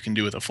range that you can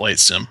do with a flight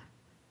sim.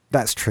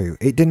 That's true.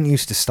 It didn't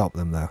used to stop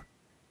them, though.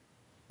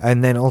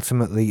 And then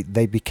ultimately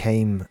they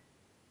became...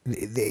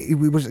 It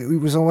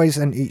was always,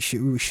 and it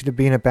should have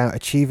been about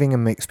achieving a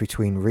mix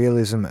between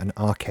realism and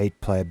arcade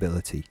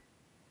playability.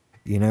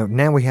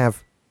 Now we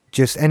have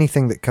just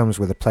anything that comes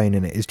with a plane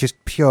in it is just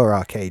pure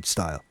arcade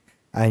style,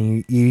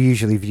 and you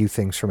usually view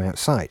things from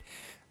outside.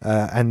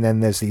 And then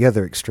there's the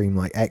other extreme,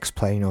 like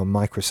X-Plane or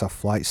Microsoft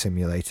Flight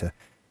Simulator,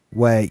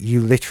 where you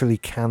literally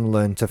can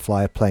learn to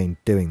fly a plane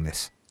doing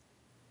this.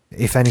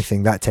 If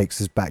anything, that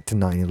takes us back to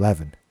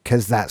 9/11,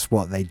 because that's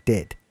what they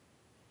did.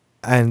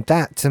 And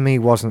that, to me,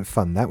 wasn't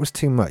fun. That was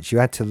too much. You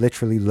had to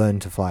literally learn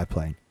to fly a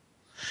plane.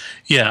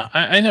 Yeah,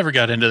 I never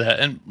got into that.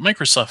 And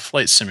Microsoft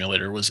Flight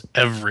Simulator was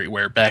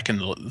everywhere back in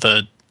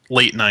the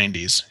late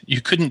 90s.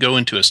 You couldn't go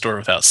into a store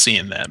without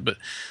seeing that. But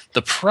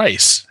the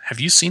price, have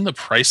you seen the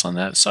price on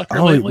that sucker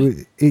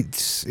lately?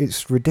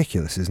 It's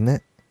ridiculous, isn't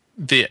it?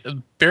 The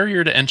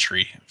barrier to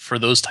entry for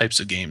those types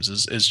of games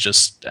is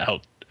just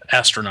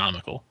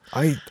astronomical.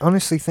 I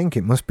honestly think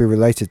it must be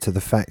related to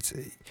the fact,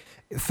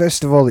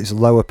 first of all, it's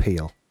low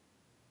appeal.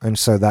 And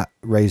so that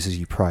raises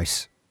your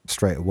price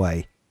straight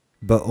away.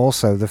 But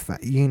also the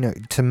fact,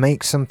 to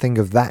make something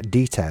of that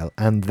detail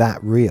and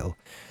that real,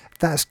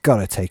 that's got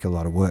to take a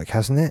lot of work,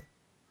 hasn't it?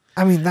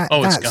 I mean,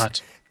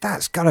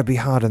 that's got to be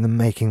harder than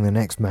making the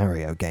next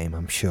Mario game,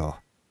 I'm sure.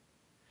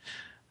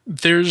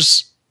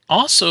 There's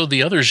also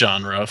the other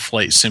genre of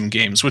flight sim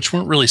games, which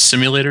weren't really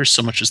simulators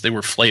so much as they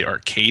were flight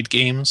arcade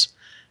games.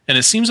 And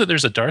it seems that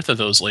there's a dearth of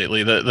those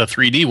lately, the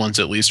 3D ones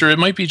at least, or it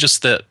might be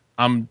just that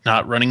I'm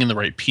not running in the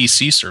right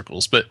PC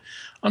circles, but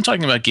I'm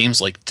talking about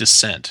games like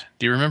Descent.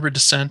 Do you remember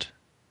Descent?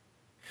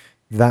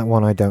 That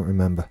one I don't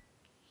remember.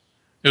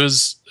 It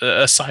was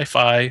a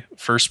sci-fi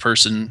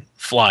first-person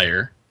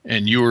flyer,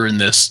 and you were in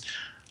this,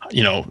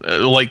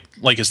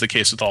 like is the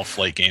case with all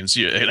flight games,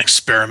 an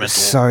experimental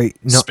Sorry,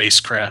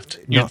 spacecraft.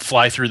 You'd not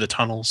fly through the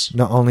tunnels.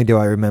 not only do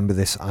I remember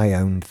this, I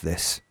owned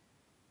this.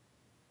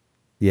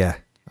 Yeah,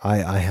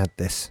 I had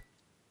this.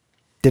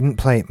 Didn't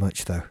play it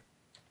much though.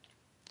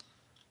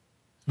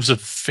 It was a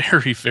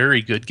very,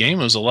 very good game.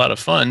 It was a lot of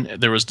fun.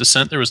 There was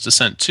Descent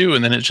 2,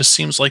 and then it just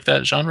seems like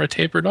that genre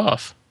tapered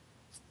off.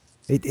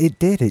 It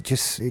did. It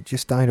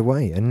just died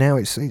away, and now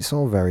it's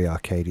all very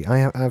arcadey.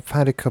 I've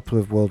had a couple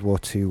of World War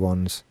II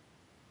ones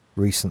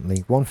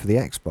recently. One for the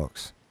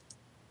Xbox,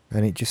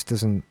 and it just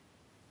doesn't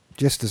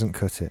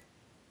cut it.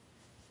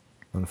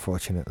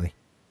 Unfortunately,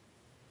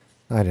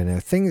 I don't know.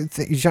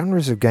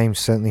 Genres of games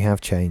certainly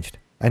have changed,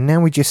 and now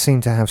we just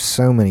seem to have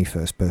so many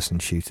first-person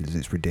shooters.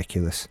 It's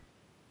ridiculous.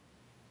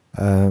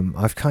 I'm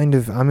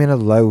in a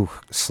low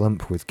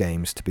slump with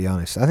games, to be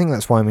honest. I think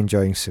that's why I'm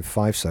enjoying Civ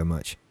 5 so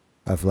much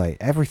of late.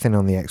 Everything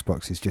on the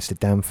Xbox is just a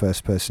damn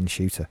first-person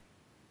shooter,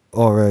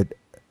 or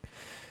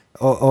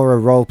a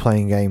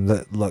role-playing game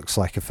that looks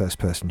like a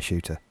first-person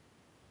shooter.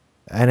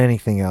 And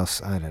anything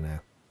else, I don't know.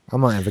 I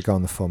might have a go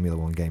on the Formula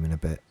One game in a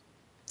bit.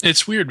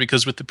 It's weird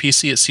because with the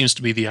PC, it seems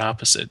to be the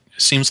opposite.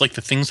 It seems like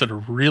the things that are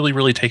really,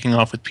 really taking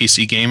off with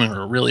PC gaming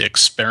are really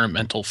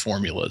experimental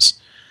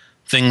formulas.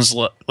 Things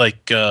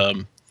like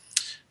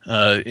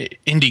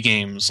indie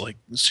games like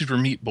Super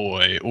Meat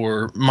Boy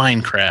or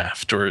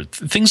Minecraft or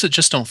things that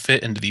just don't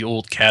fit into the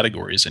old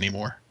categories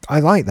anymore. I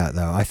like that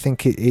though. I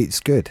think it's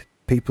good.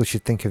 People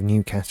should think of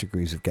new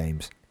categories of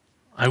games.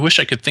 I wish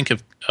I could think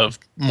of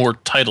more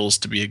titles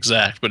to be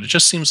exact, but it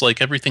just seems like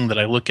everything that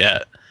I look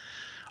at,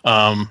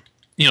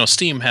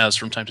 Steam has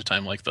from time to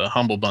time, like the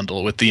Humble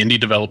Bundle with the indie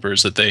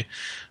developers that they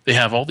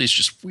have all these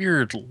just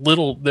weird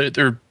little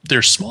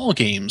they're small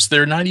games.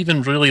 They're not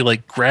even really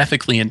like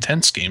graphically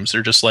intense games.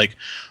 They're just like,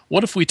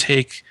 what if we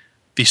take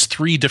these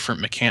three different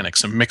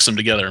mechanics and mix them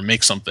together and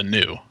make something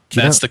new?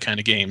 That's the kind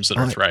of games that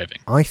are thriving.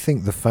 I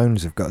think the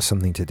phones have got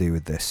something to do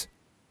with this.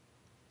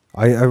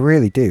 I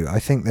really do. I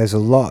think there's a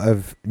lot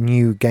of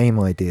new game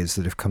ideas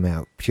that have come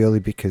out purely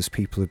because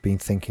people have been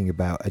thinking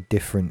about a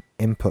different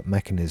input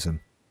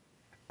mechanism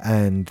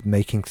and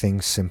making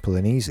things simple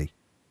and easy.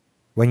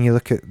 When you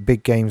look at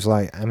big games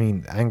like,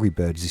 Angry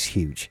Birds is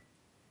huge.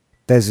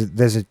 There's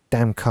a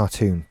damn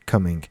cartoon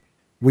coming.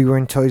 We were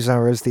in Toys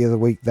R Us the other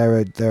week.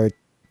 There are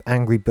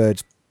Angry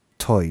Birds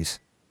toys.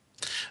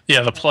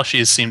 Yeah, the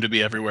plushies seem to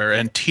be everywhere,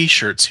 and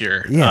T-shirts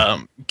here.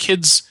 Yeah.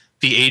 Kids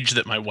the age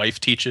that my wife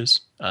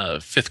teaches,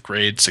 5th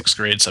grade, 6th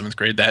grade, 7th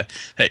grade, that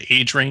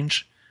age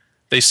range,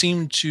 they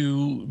seem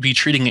to be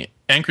treating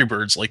Angry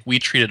Birds like we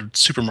treated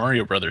Super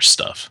Mario Brothers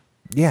stuff.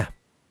 Yeah,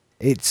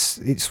 it's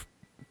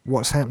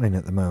what's happening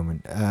at the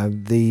moment.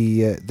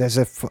 There's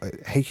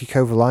Heikki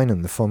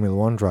Kovalainen, the Formula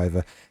One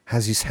driver,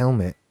 has his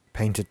helmet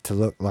painted to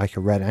look like a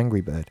red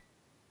Angry Bird.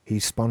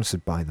 He's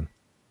sponsored by them.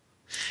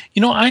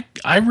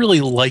 I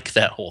really like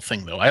that whole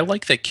thing, though. I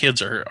like that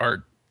kids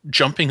are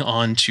jumping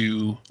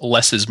onto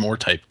less is more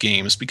type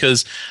games,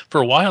 because for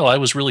a while I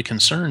was really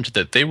concerned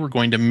that they were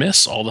going to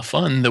miss all the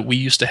fun that we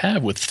used to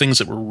have with things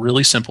that were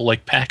really simple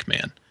like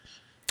Pac-Man.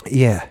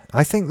 Yeah,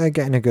 I think they're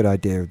getting a good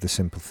idea of the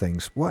simple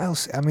things. What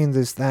else?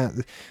 There's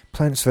that.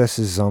 Plants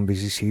vs.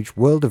 Zombies is huge.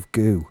 World of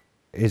Goo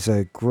is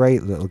a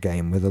great little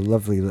game with a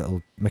lovely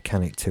little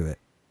mechanic to it.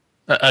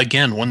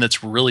 Again, one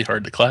that's really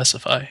hard to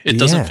classify. It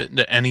doesn't fit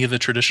into any of the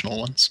traditional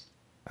ones.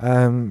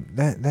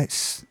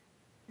 That's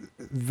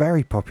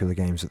very popular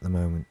games at the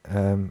moment.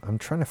 I'm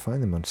trying to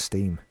find them on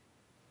Steam,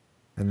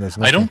 and there's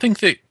nothing. I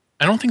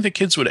don't think that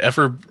kids would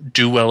ever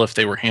do well if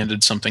they were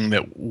handed something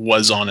that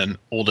was on an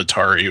old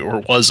Atari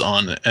or was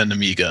on an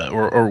Amiga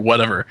or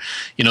whatever,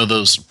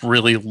 those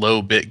really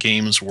low bit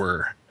games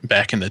were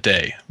back in the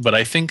day. But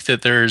I think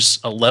that there's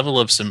a level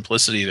of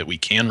simplicity that we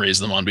can raise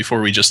them on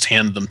before we just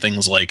hand them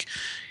things like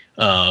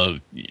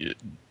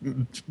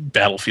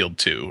Battlefield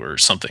 2 or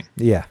something.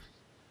 Yeah,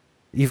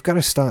 you've got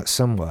to start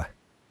somewhere,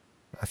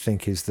 I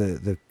think, is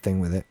the thing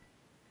with it.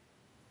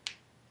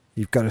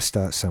 You've got to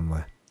start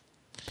somewhere.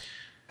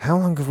 How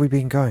long have we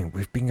been going?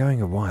 We've been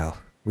going a while.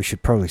 We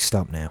should probably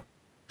stop now.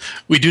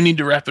 We do need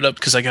to wrap it up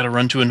because I got to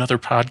run to another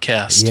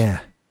podcast.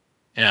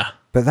 Yeah.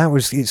 But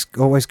it's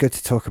always good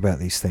to talk about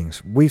these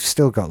things. We've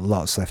still got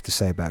lots left to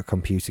say about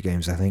computer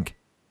games, I think.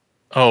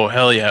 Oh,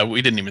 hell yeah.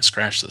 We didn't even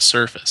scratch the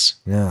surface.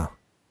 No.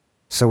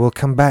 So we'll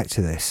come back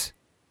to this.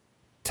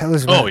 Tell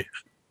us about... Oh, yeah.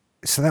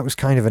 So that was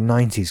kind of a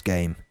 90s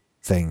game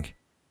thing.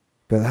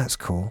 But that's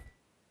cool.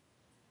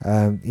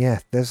 Yeah,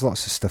 there's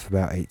lots of stuff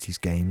about 80s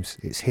games.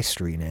 It's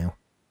history now.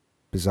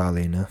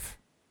 Bizarrely enough.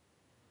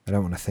 I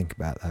don't want to think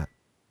about that.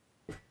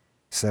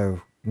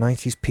 So,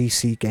 90s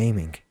PC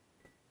gaming.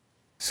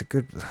 It's a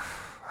good...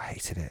 I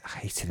hated it.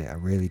 I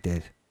really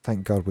did.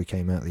 Thank God we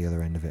came out the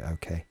other end of it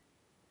okay.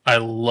 I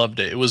loved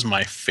it. It was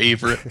my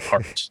favorite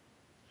part.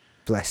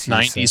 Bless you,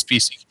 90s sir.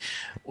 PC.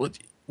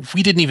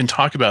 We didn't even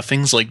talk about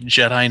things like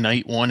Jedi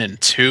Knight 1 and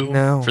 2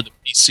 for the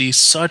PC.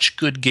 Such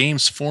good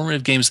games,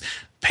 formative games.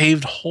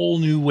 paved whole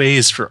new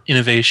ways for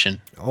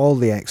innovation. All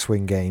the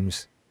X-Wing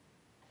games.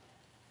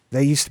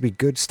 They used to be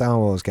good Star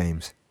Wars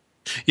games.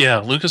 Yeah,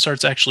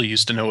 LucasArts actually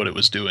used to know what it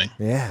was doing.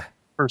 Yeah.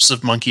 Curse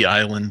of Monkey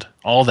Island,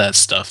 all that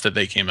stuff that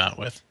they came out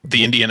with.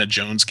 The Indiana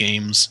Jones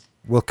games.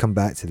 We'll come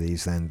back to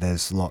these then.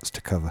 There's lots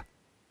to cover.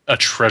 A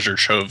treasure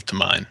trove to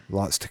mine.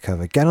 Lots to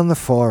cover. Get on the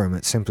forum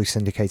at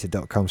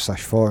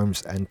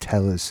simplysyndicated.com/forums and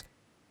tell us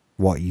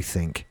what you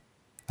think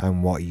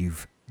and what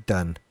you've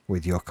done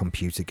with your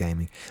computer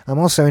gaming. I'm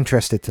also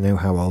interested to know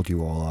how old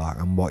you all are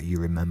and what you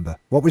remember.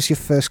 What was your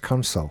first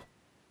console?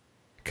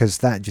 Because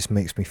that just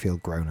makes me feel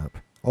grown up.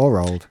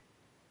 Or old.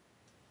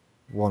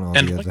 One or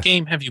And the what other.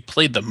 game have you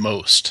played the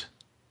most?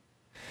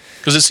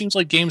 Because it seems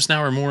like games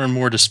now are more and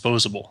more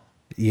disposable.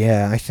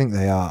 Yeah, I think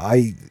they are.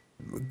 I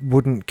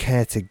wouldn't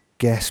care to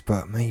guess,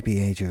 but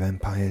maybe Age of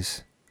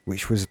Empires,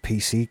 which was a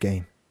PC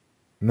game.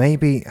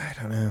 Maybe, I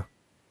don't know.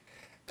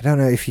 I don't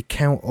know if you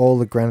count all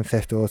the Grand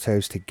Theft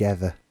Autos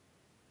together.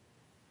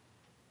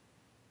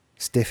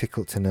 It's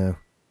difficult to know.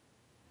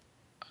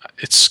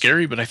 It's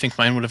scary, but I think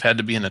mine would have had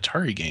to be an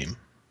Atari game.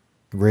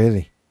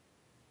 Really?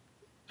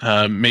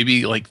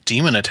 Maybe like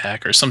Demon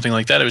Attack or something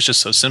like that. It was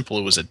just so simple,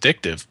 it was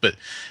addictive, but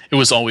it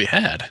was all we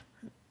had.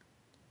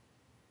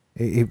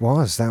 It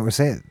was. That was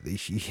it.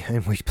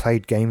 And we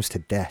played games to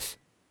death.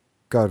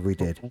 God, we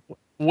did.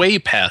 Way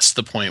past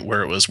the point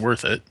where it was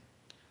worth it.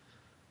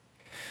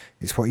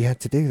 It's what you had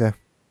to do, though.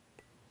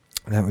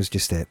 That was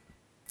just it.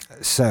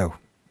 So,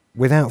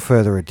 without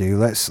further ado,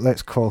 let's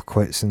call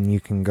quits, and you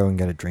can go and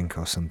get a drink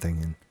or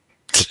something and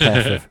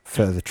prepare for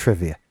further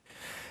trivia.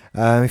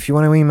 If you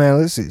want to email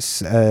us,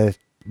 it's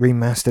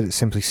remastered at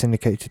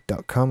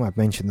simplysyndicated.com. I've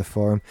mentioned the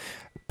forum.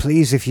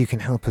 Please, if you can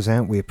help us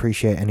out, we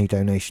appreciate any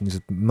donations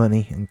of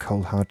money and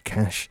cold hard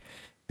cash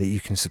that you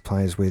can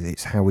supply us with.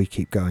 It's how we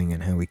keep going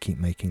and how we keep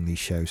making these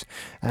shows.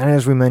 And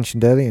as we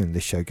mentioned earlier in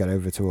this show, get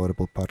over to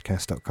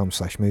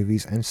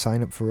audiblepodcast.com/movies and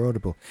sign up for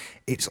Audible.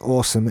 It's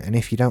awesome, and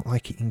if you don't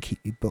like it, you can keep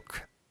your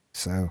book.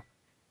 So,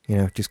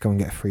 just go and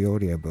get a free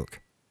audiobook.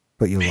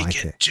 But you'll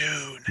like it.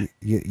 June.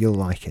 You'll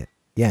like it.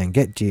 Yeah, and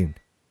get Dune.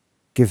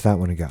 Give that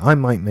one a go. I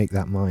might make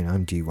that mine.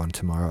 I'm due one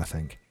tomorrow, I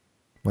think.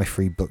 My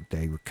free book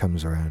day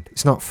comes around.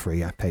 It's not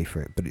free, I pay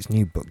for it, but it's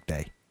new book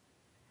day.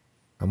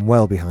 I'm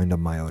well behind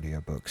on my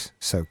audiobooks,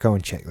 so go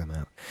and check them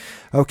out.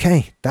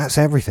 Okay, that's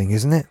everything,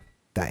 isn't it?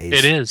 That is.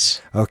 It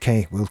is.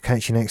 Okay, we'll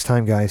catch you next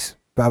time, guys.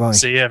 Bye-bye.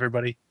 See you,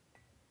 everybody.